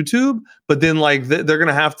watch YouTube, but then like they're going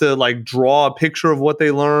to have to like draw a picture of what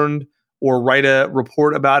they learned or write a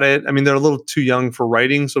report about it. I mean, they're a little too young for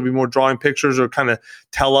writing, so it'll be more drawing pictures or kind of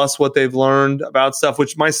tell us what they've learned about stuff,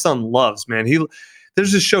 which my son loves, man.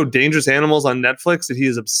 There's this show Dangerous Animals on Netflix that he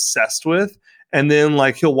is obsessed with. And then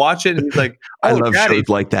like he'll watch it and he's like, oh, I love Daddy. shows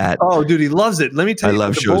like that. Oh, dude, he loves it. Let me tell you. I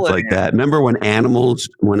love shows like that. Remember when animals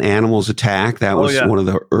attack? That was one of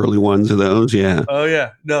the early ones of those. Yeah. Oh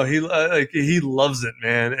yeah. No, he loves it,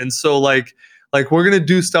 man. And so like we're gonna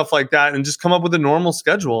do stuff like that and just come up with a normal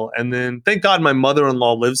schedule. And then thank God my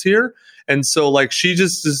mother-in-law lives here, and so like she's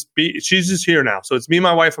just here now. So it's me,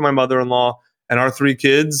 my wife, and my mother-in-law, and our 3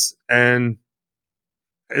 kids, and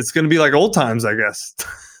it's gonna be like old times, I guess.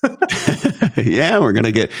 Yeah, we're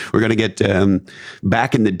gonna get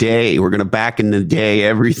back in the day. We're gonna back in the day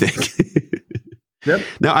everything. Yep.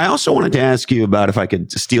 Now, I also wanted to ask you about, if I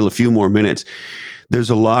could steal a few more minutes. There's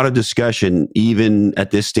a lot of discussion, even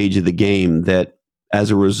at this stage of the game, that as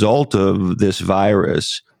a result of this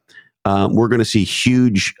virus, we're going to see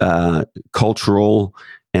huge cultural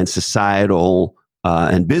and societal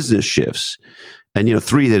and business shifts. And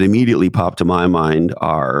 3 that immediately pop to my mind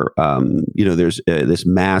are, there's this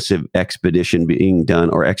massive expediting being done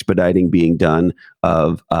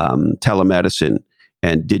of telemedicine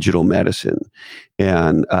and digital medicine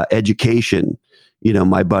and education.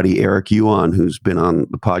 My buddy Eric Yuan, who's been on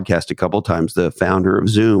the podcast a couple of times, the founder of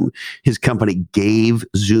Zoom, his company gave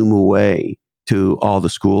Zoom away to all the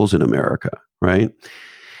schools in America, right?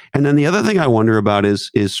 And then the other thing I wonder about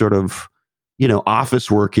is sort of,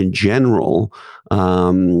 office work in general,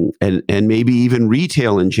 and maybe even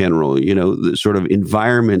retail in general, the sort of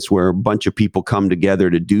environments where a bunch of people come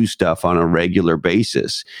together to do stuff on a regular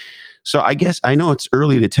basis. So I guess I know it's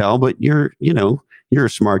early to tell, but you're a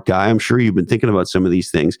smart guy. I'm sure you've been thinking about some of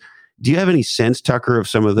these things. Do you have any sense, Tucker, of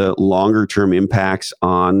some of the longer term impacts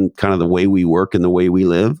on kind of the way we work and the way we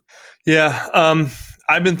live? Yeah.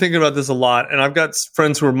 I've been thinking about this a lot, and I've got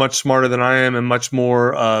friends who are much smarter than I am and much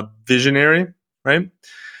more visionary, right?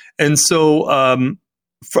 And so, I'll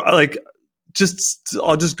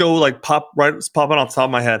just go like popping off the top of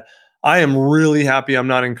my head. I am really happy I'm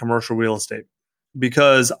not in commercial real estate,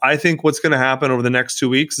 because I think what's going to happen over the next 2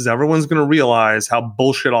 weeks is everyone's going to realize how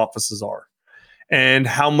bullshit offices are and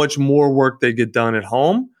how much more work they get done at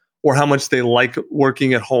home, or how much they like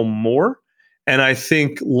working at home more. And I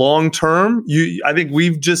think long term, I think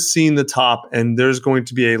we've just seen the top, and there's going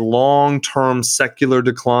to be a long-term secular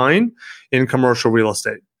decline in commercial real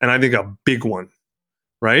estate, and I think a big one,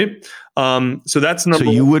 right? So that's number.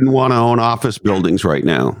 So you wouldn't want to own office buildings right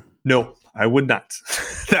now? No, I would not.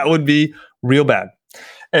 That would be real bad.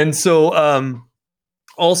 And so,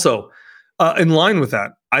 also in line with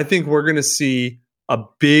that, I think we're going to see a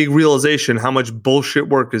big realization how much bullshit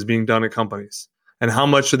work is being done at companies, and how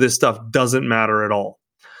much of this stuff doesn't matter at all.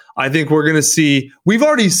 I think we're going to see, we've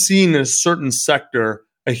already seen in a certain sector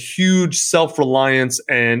a huge self-reliance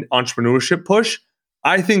and entrepreneurship push.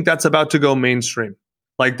 I think that's about to go mainstream.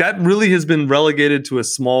 Like that really has been relegated to a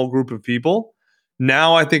small group of people.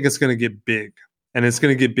 Now I think it's going to get big, and it's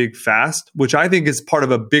going to get big fast, which I think is part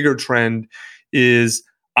of a bigger trend. Is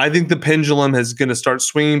I think the pendulum is going to start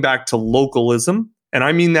swinging back to localism. And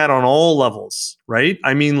I mean that on all levels, right?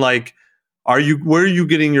 I mean, like, where are you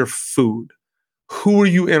getting your food? Who are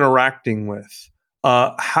you interacting with?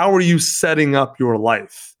 How are you setting up your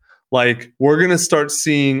life? Like, we're going to start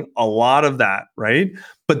seeing a lot of that, right?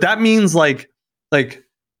 But that means like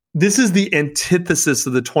this is the antithesis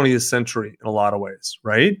of the 20th century in a lot of ways,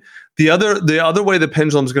 right? The other way the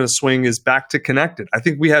pendulum is going to swing is back to connected. I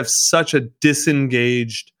think we have such a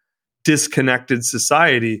disengaged, disconnected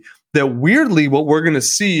society that weirdly what we're going to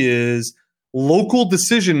see is local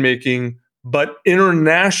decision making, but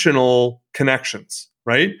international connections,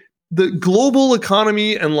 right? The global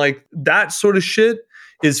economy and like that sort of shit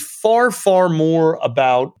is far, far more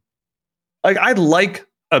about, like, I like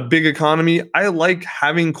a big economy. I like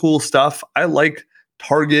having cool stuff. I like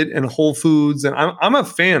Target and Whole Foods, and I'm a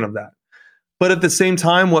fan of that. But at the same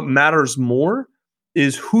time, what matters more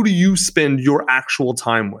is who do you spend your actual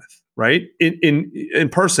time with, right? In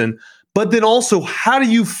person. But then also, how do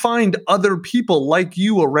you find other people like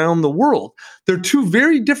you around the world? They're two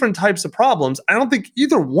very different types of problems. I don't think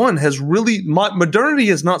either one has really, modernity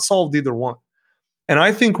has not solved either one. And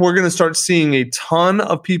I think we're going to start seeing a ton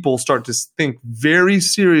of people start to think very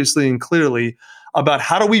seriously and clearly about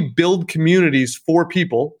how do we build communities for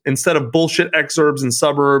people instead of bullshit exurbs and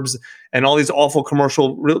suburbs and all these awful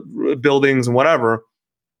commercial buildings and whatever,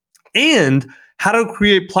 and how to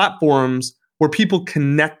create platforms where people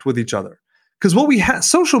connect with each other. Because what we have,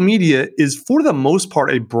 social media is for the most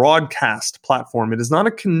part a broadcast platform. It is not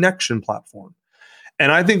a connection platform.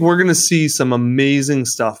 And I think we're going to see some amazing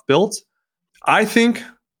stuff built. I think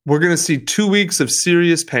we're going to see 2 weeks of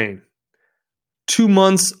serious pain, 2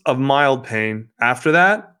 months of mild pain after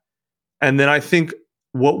that. And then I think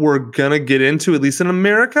what we're going to get into, at least in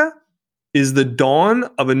America, is the dawn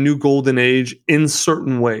of a new golden age in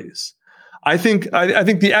certain ways. I think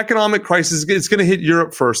the economic crisis is going to hit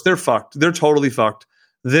Europe first. They're fucked. They're totally fucked.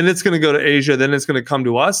 Then it's going to go to Asia. Then it's going to come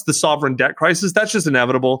to us. The sovereign debt crisis, that's just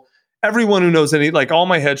inevitable. Everyone who knows like all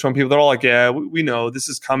my hedge fund people, they're all like, yeah, we know this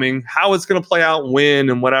is coming. How it's going to play out, when,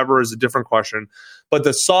 and whatever is a different question. But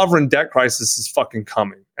the sovereign debt crisis is fucking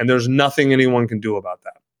coming. And there's nothing anyone can do about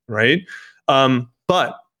that, right?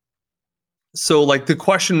 But so like the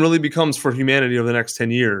question really becomes for humanity over the next 10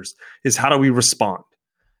 years is how do we respond?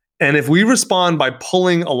 And if we respond by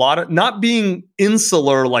pulling a lot of, not being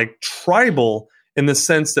insular, like tribal in the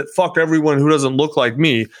sense that fuck everyone who doesn't look like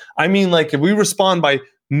me. I mean, like if we respond by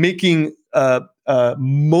making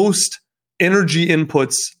most energy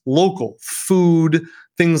inputs local, food,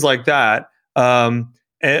 things like that,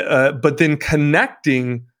 but then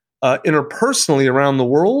connecting interpersonally around the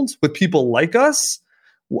world with people like us,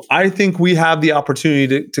 I think we have the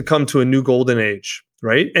opportunity to come to a new golden age,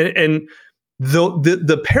 right? And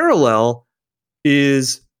the parallel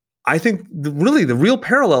is, I think, the real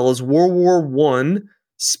parallel is World War I,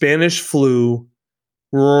 Spanish flu,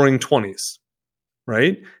 Roaring 20s,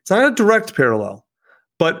 right? It's not a direct parallel,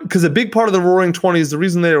 but because a big part of the Roaring 20s, the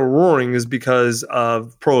reason they were roaring is because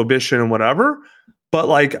of prohibition and whatever. But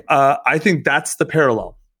like, I think that's the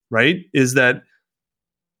parallel, right? Is that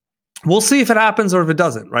we'll see if it happens or if it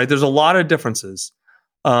doesn't, right? There's a lot of differences.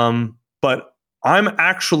 But I'm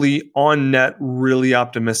actually on net really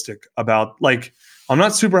optimistic about, like, I'm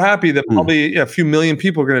not super happy that probably a few million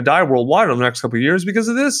people are going to die worldwide over the next couple of years because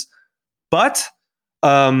of this. But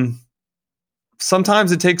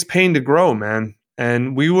sometimes it takes pain to grow, man.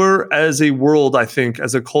 And we were, as a world, I think,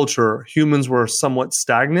 as a culture, humans were somewhat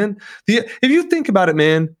stagnant. If you think about it,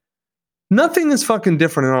 man, nothing is fucking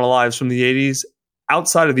different in our lives from the 80s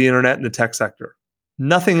outside of the internet and the tech sector.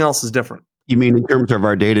 Nothing else is different. You mean in terms of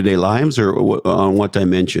our day-to-day lives, or on what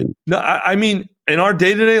dimension? No, I mean in our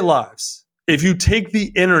day-to-day lives. If you take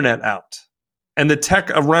the internet out and the tech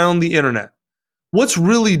around the internet, what's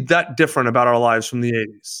really that different about our lives from the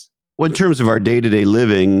 80s? Well, in terms of our day-to-day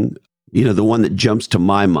living, you know, the one that jumps to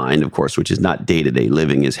my mind, of course, which is not day-to-day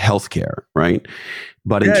living, is healthcare, right?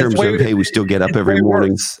 But in terms of, hey, we still get up every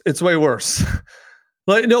morning. It's way worse.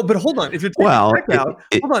 Like, no, but hold on. If you're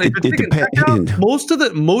taking tech out, most of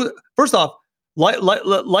the first off,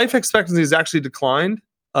 life expectancy has actually declined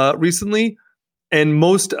recently, and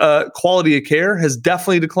most quality of care has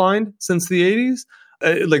definitely declined since the 80s.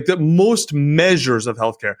 Like the most measures of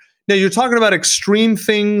healthcare. Now you're talking about extreme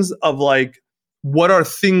things of like, what are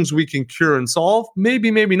things we can cure and solve? Maybe,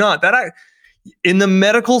 maybe not. In the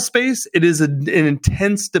medical space, it is an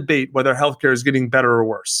intense debate whether healthcare is getting better or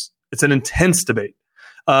worse. It's an intense debate.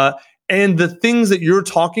 And the things that you're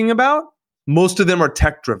talking about, most of them are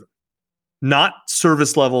tech driven, not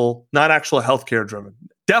service level, not actual healthcare driven,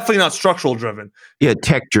 definitely not structural driven. Yeah,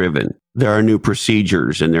 tech driven. There are new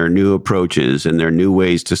procedures and there are new approaches and there are new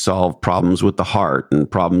ways to solve problems with the heart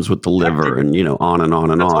and problems with the liver and, on and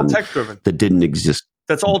on and That's on. all tech driven. That didn't exist.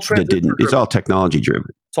 That's all That didn't. It's all technology driven.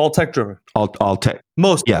 It's all tech driven. All tech.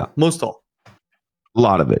 Most all. A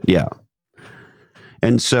lot of it, yeah.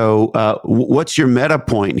 And so, what's your meta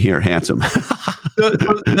point here, Handsome?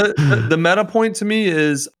 The meta point to me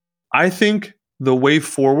is, I think the way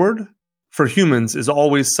forward for humans is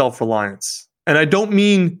always self-reliance. And I don't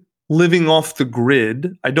mean living off the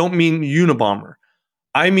grid. I don't mean Unabomber.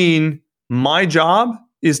 I mean, my job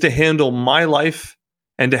is to handle my life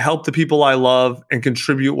and to help the people I love and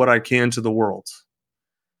contribute what I can to the world.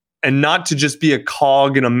 And not to just be a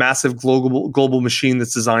cog in a massive global machine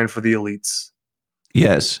that's designed for the elites.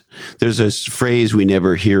 Yes. There's a phrase we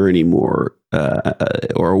never hear anymore,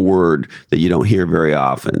 or a word that you don't hear very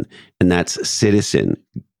often, and that's citizen.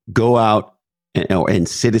 Go out and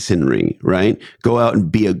citizenry, right? Go out and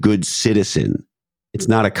be a good citizen. It's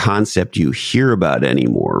not a concept you hear about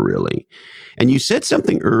anymore, really. And you said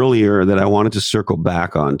something earlier that I wanted to circle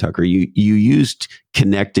back on, Tucker. You used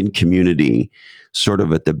connect and community sort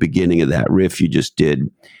of at the beginning of that riff you just did.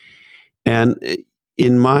 And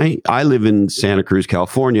I live in Santa Cruz,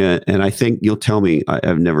 California, and I think you'll tell me,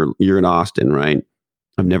 you're in Austin, right?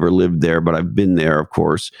 I've never lived there, but I've been there, of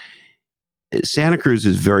course. Santa Cruz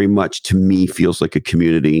is very much, to me, feels like a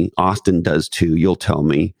community. Austin does too, you'll tell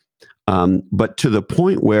me. But to the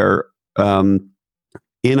point where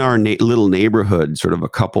in our little neighborhood, sort of a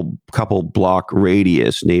couple block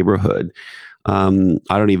radius neighborhood, I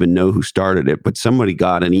don't even know who started it, but somebody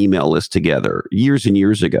got an email list together years and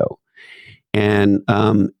years ago. And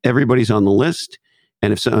everybody's on the list.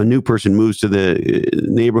 And if a new person moves to the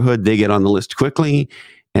neighborhood, they get on the list quickly.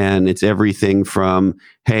 And it's everything from,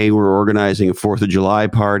 hey, we're organizing a 4th of July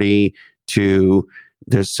party, to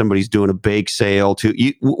somebody's doing a bake sale, to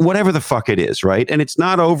whatever the fuck it is, right? And it's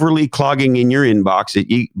not overly clogging in your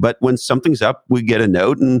inbox. But when something's up, we get a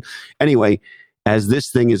note. And anyway, as this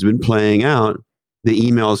thing has been playing out, the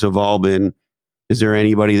emails have all been, is there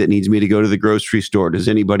anybody that needs me to go to the grocery store? Does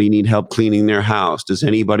anybody need help cleaning their house? Is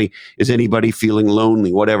anybody feeling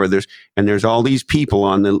lonely? Whatever. There's all these people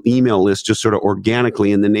on the email list just sort of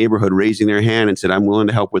organically in the neighborhood raising their hand and said, I'm willing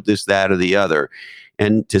to help with this, that, or the other.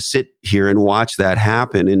 And to sit here and watch that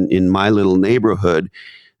happen in my little neighborhood,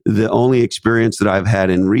 the only experience that I've had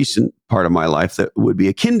in recent part of my life that would be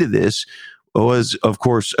akin to this was, of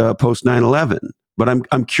course, post 9/11. But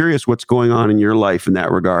I'm curious what's going on in your life in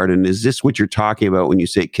that regard. And is this what you're talking about when you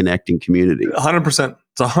say connecting community? 100%.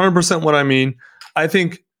 It's 100% what I mean. I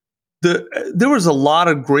think there was a lot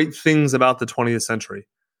of great things about the 20th century.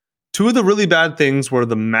 Two of the really bad things were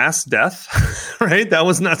the mass death, right? That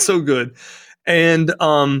was not so good. And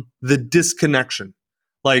the disconnection.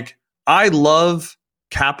 Like, I love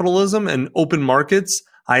capitalism and open markets.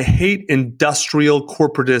 I hate industrial,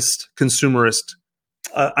 corporatist, consumerist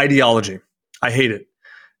ideology. I hate it,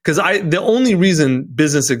 because the only reason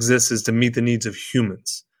business exists is to meet the needs of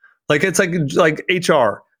humans. Like, it's like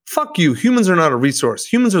HR. Fuck you. Humans are not a resource.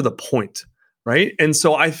 Humans are the point, right? And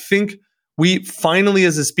so I think we finally,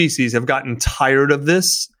 as a species, have gotten tired of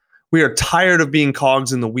this. We are tired of being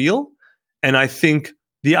cogs in the wheel. And I think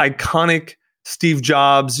the iconic Steve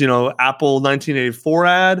Jobs, Apple 1984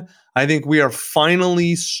 ad, I think we are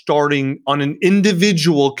finally starting on an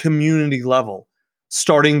individual community level,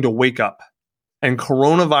 starting to wake up. And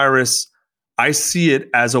coronavirus, I see it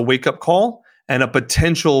as a wake-up call and a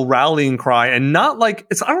potential rallying cry. And not like,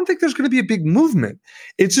 I don't think there's going to be a big movement.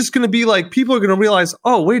 It's just going to be like, people are going to realize,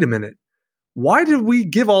 oh, wait a minute. Why did we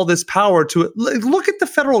give all this power to it? Look at the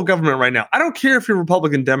federal government right now. I don't care if you're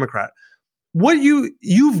Republican, Democrat.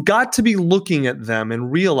 You've got to be looking at them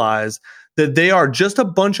and realize that they are just a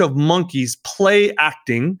bunch of monkeys play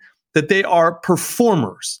acting, that they are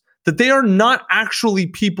performers, that they are not actually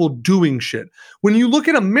people doing shit. When you look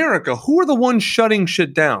at America, who are the ones shutting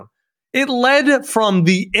shit down? It led from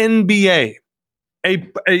the NBA,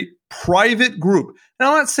 a private group. And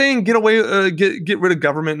I'm not saying get rid of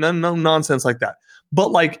government, no nonsense like that.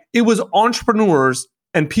 But like, it was entrepreneurs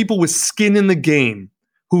and people with skin in the game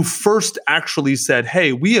who first actually said,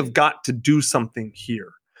 hey, we have got to do something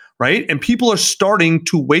here, right? And people are starting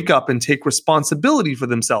to wake up and take responsibility for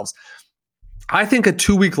themselves. I think a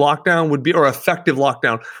 2-week lockdown or effective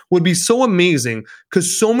lockdown would be so amazing,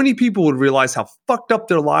 because so many people would realize how fucked up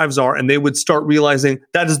their lives are, and they would start realizing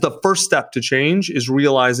that is the first step to change, is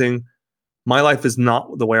realizing my life is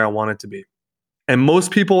not the way I want it to be. And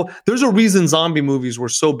most people, there's a reason zombie movies were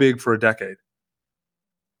so big for a decade.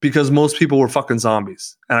 Because most people were fucking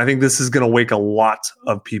zombies. And I think this is going to wake a lot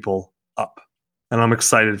of people up. And I'm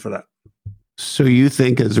excited for that. So you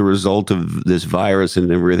think as a result of this virus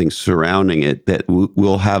and everything surrounding it, that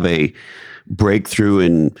we'll have a breakthrough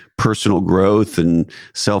in personal growth and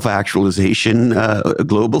self-actualization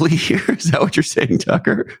globally here? Is that what you're saying,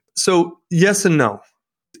 Tucker? So yes and no.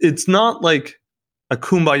 It's not like a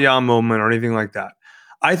kumbaya moment or anything like that.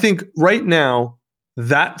 I think right now,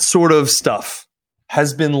 that sort of stuff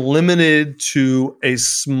has been limited to a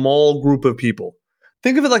small group of people.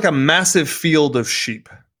 Think of it like a massive field of sheep.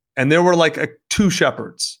 And there were like 2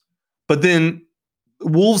 shepherds. But then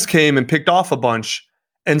wolves came and picked off a bunch.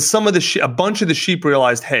 And a bunch of the sheep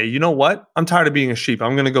realized, hey, you know what? I'm tired of being a sheep.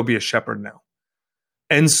 I'm going to go be a shepherd now.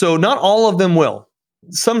 And so not all of them will.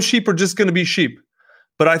 Some sheep are just going to be sheep.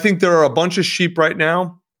 But I think there are a bunch of sheep right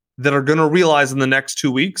now that are going to realize in the next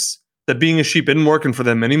 2 weeks that being a sheep isn't working for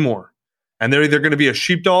them anymore. And they're either going to be a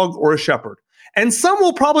sheepdog or a shepherd. And some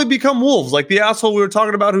will probably become wolves, like the asshole we were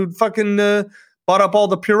talking about who fucking bought up all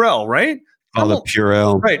the Purell, right? All the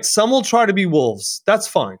Purell. Right. Some will try to be wolves. That's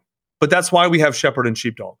fine. But that's why we have shepherd and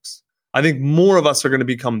sheepdogs. I think more of us are going to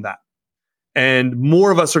become that. And more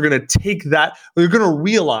of us are going to take that. We're going to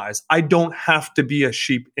realize I don't have to be a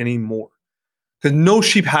sheep anymore. Because no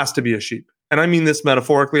sheep has to be a sheep. And I mean this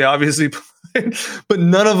metaphorically, obviously, but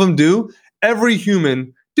none of them do. Every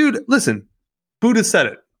human, dude, listen, Buddha said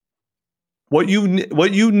it. What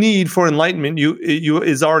you need for enlightenment you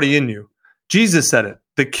is already in you. Jesus said it.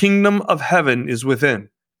 The kingdom of heaven is within.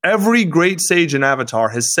 Every great sage and avatar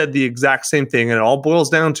has said the exact same thing, and it all boils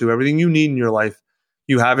down to everything you need in your life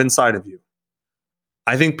you have inside of you.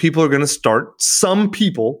 I think some people are going to start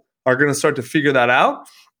to figure that out,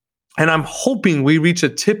 and I'm hoping we reach a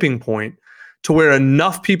tipping point to where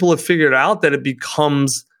enough people have figured out that it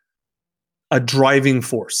becomes a driving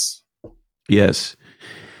force. Yes.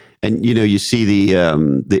 And, you see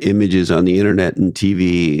the images on the internet and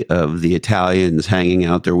TV of the Italians hanging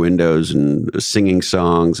out their windows and singing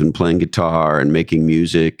songs and playing guitar and making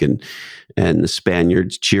music, and the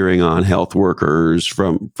Spaniards cheering on health workers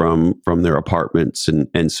from their apartments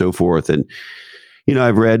and so forth. And,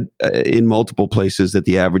 I've read in multiple places that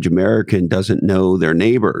the average American doesn't know their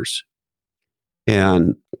neighbors.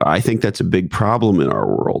 And I think that's a big problem in our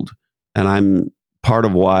world. And part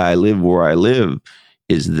of why I live where I live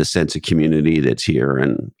is the sense of community that's here.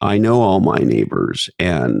 And I know all my neighbors,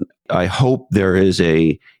 and I hope there is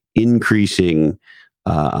a increasing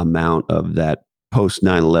amount of that post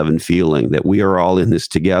 9/11 feeling that we are all in this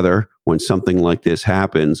together. When something like this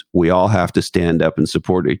happens, we all have to stand up and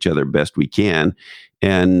support each other best we can.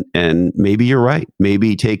 And maybe you're right.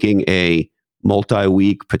 Maybe taking a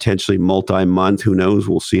multi-week, potentially multi-month, who knows?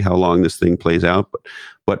 We'll see how long this thing plays out.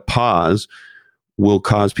 But pause will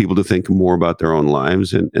cause people to think more about their own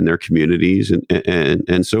lives and their communities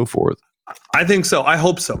and so forth. I think so. I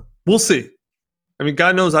hope so. We'll see. I mean,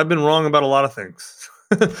 God knows I've been wrong about a lot of things.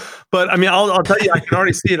 But I mean, I'll tell you, I can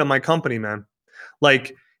already see it in my company, man.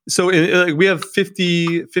 Like, so we have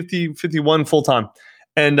 51 full-time.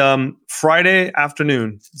 And Friday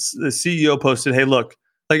afternoon, the CEO posted, hey, look,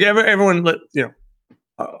 like everyone,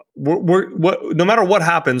 no matter what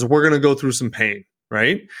happens, we're going to go through some pain.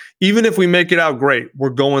 Right? Even if we make it out great,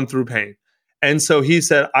 we're going through pain. And so he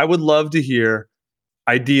said, I would love to hear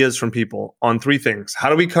ideas from people on 3 things. How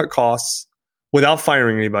do we cut costs without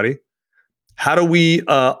firing anybody? How do we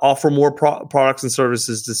offer more products and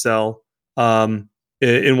services to sell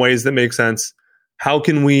in ways that make sense? How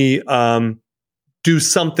can we do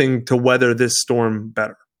something to weather this storm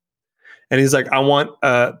better? And he's like, I want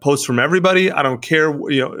posts from everybody. I don't care,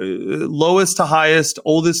 lowest to highest,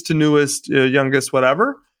 oldest to newest, youngest,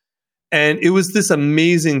 whatever. And it was this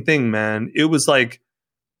amazing thing, man. It was like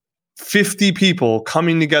 50 people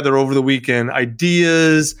coming together over the weekend,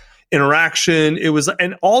 ideas, interaction.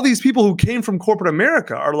 And all these people who came from corporate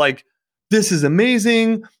America are like, this is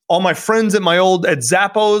amazing. All my friends at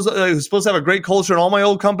Zappos, who's supposed to have a great culture, and all my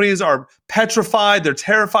old companies are petrified. They're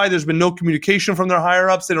terrified. There's been no communication from their higher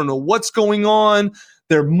ups. They don't know what's going on.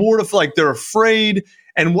 They're mortified. They're afraid.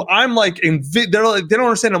 And I'm like, they don't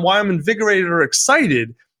understand why I'm invigorated or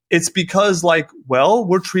excited. It's because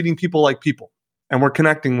we're treating people like people, and we're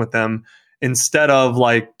connecting with them instead of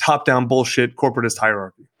like top-down bullshit corporatist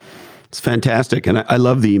hierarchy. It's fantastic, and I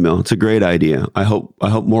love the email. It's a great idea. I hope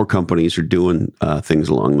more companies are doing things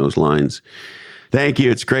along those lines. Thank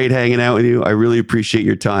you. It's great hanging out with you. I really appreciate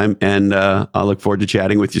your time, and I'll look forward to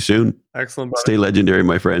chatting with you soon. Excellent, buddy. Stay legendary,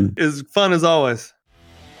 my friend. It's fun as always.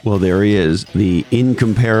 Well, there he is, the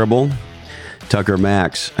incomparable Tucker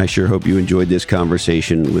Max. I sure hope you enjoyed this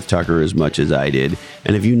conversation with Tucker as much as I did.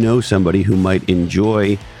 And if you know somebody who might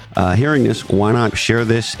enjoy hearing this, why not share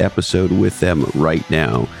this episode with them right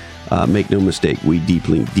now? Make no mistake, we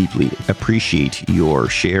deeply, deeply appreciate your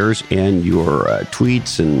shares and your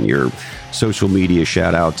tweets and your social media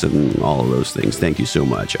shout outs and all of those things. Thank you so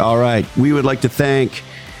much. All right. We would like to thank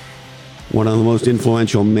one of the most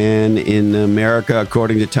influential men in America,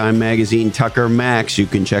 according to Time Magazine, Tucker Max. You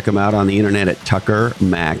can check him out on the internet at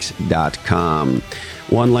tuckermax.com.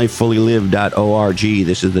 OneLifeFullyLived.org.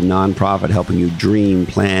 This is the nonprofit helping you dream,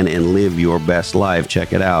 plan, and live your best life.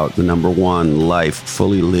 Check it out. The number one,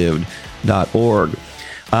 LifeFullyLived.org.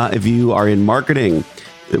 If you are in marketing,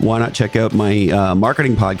 why not check out my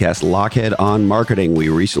marketing podcast, Lochhead on Marketing. We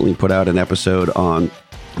recently put out an episode on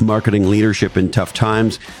marketing leadership in tough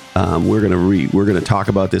times. We're gonna talk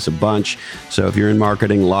about this a bunch. So if you're in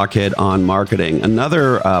marketing, Lochhead on Marketing.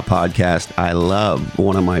 Another podcast I love,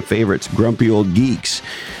 one of my favorites, Grumpy Old Geeks,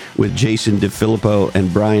 with Jason DeFilippo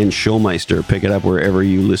and Brian Schulmeister. Pick it up wherever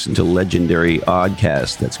you listen to legendary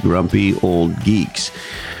oddcasts. That's Grumpy Old Geeks.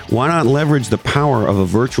 Why not leverage the power of a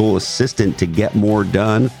virtual assistant to get more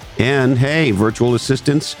done? And hey, virtual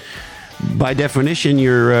assistants, by definition,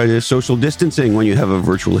 you're social distancing when you have a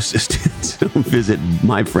virtual assistant. So visit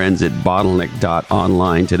my friends at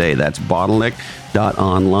bottleneck.online today. That's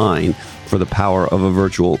bottleneck.online for the power of a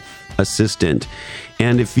virtual assistant.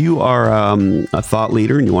 And if you are a thought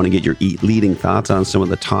leader and you want to get your leading thoughts on some of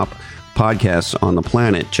the top podcasts on the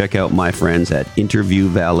planet, check out my friends at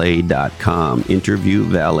interviewvalet.com.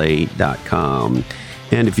 Interviewvalet.com.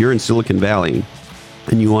 And if you're in Silicon Valley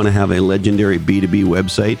and you want to have a legendary B2B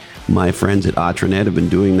website, my friends at Atranet have been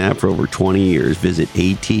doing that for over 20 years. Visit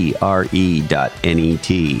atre.net.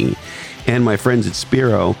 And my friends at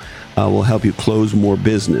Spiro will help you close more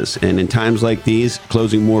business. And in times like these,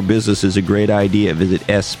 closing more business is a great idea. Visit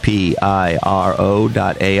spiro.ai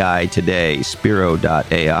today,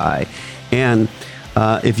 spiro.ai. And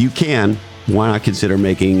if you can, why not consider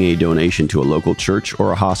making a donation to a local church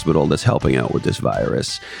or a hospital that's helping out with this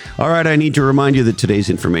virus? All right, I need to remind you that today's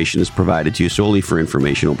information is provided to you solely for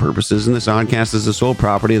informational purposes, and this oddcast is the sole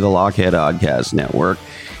property of the Lochhead Oddcast Network.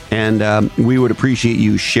 And we would appreciate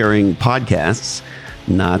you sharing podcasts,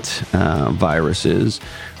 not viruses.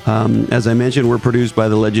 As I mentioned, we're produced by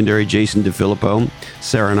the legendary Jason DeFilippo,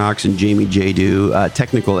 Sarah Knox, and Jamie Jadu.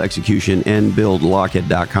 Technical execution and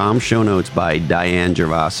buildlochhead.com. Show notes by Diane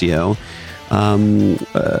Gervasio.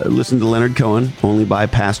 Listen to Leonard Cohen. Only buy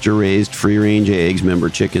pasture-raised, free-range eggs. Member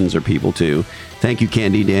chickens are people too. Thank you,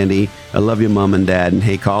 Candy Dandy. I love you, Mom and Dad. And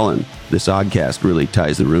hey, Colin, this oddcast really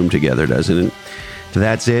ties the room together, doesn't it? So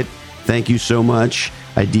that's it. Thank you so much.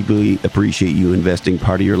 I deeply appreciate you investing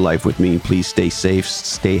part of your life with me. Please stay safe,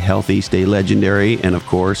 stay healthy, stay legendary, and of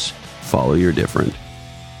course, follow your different.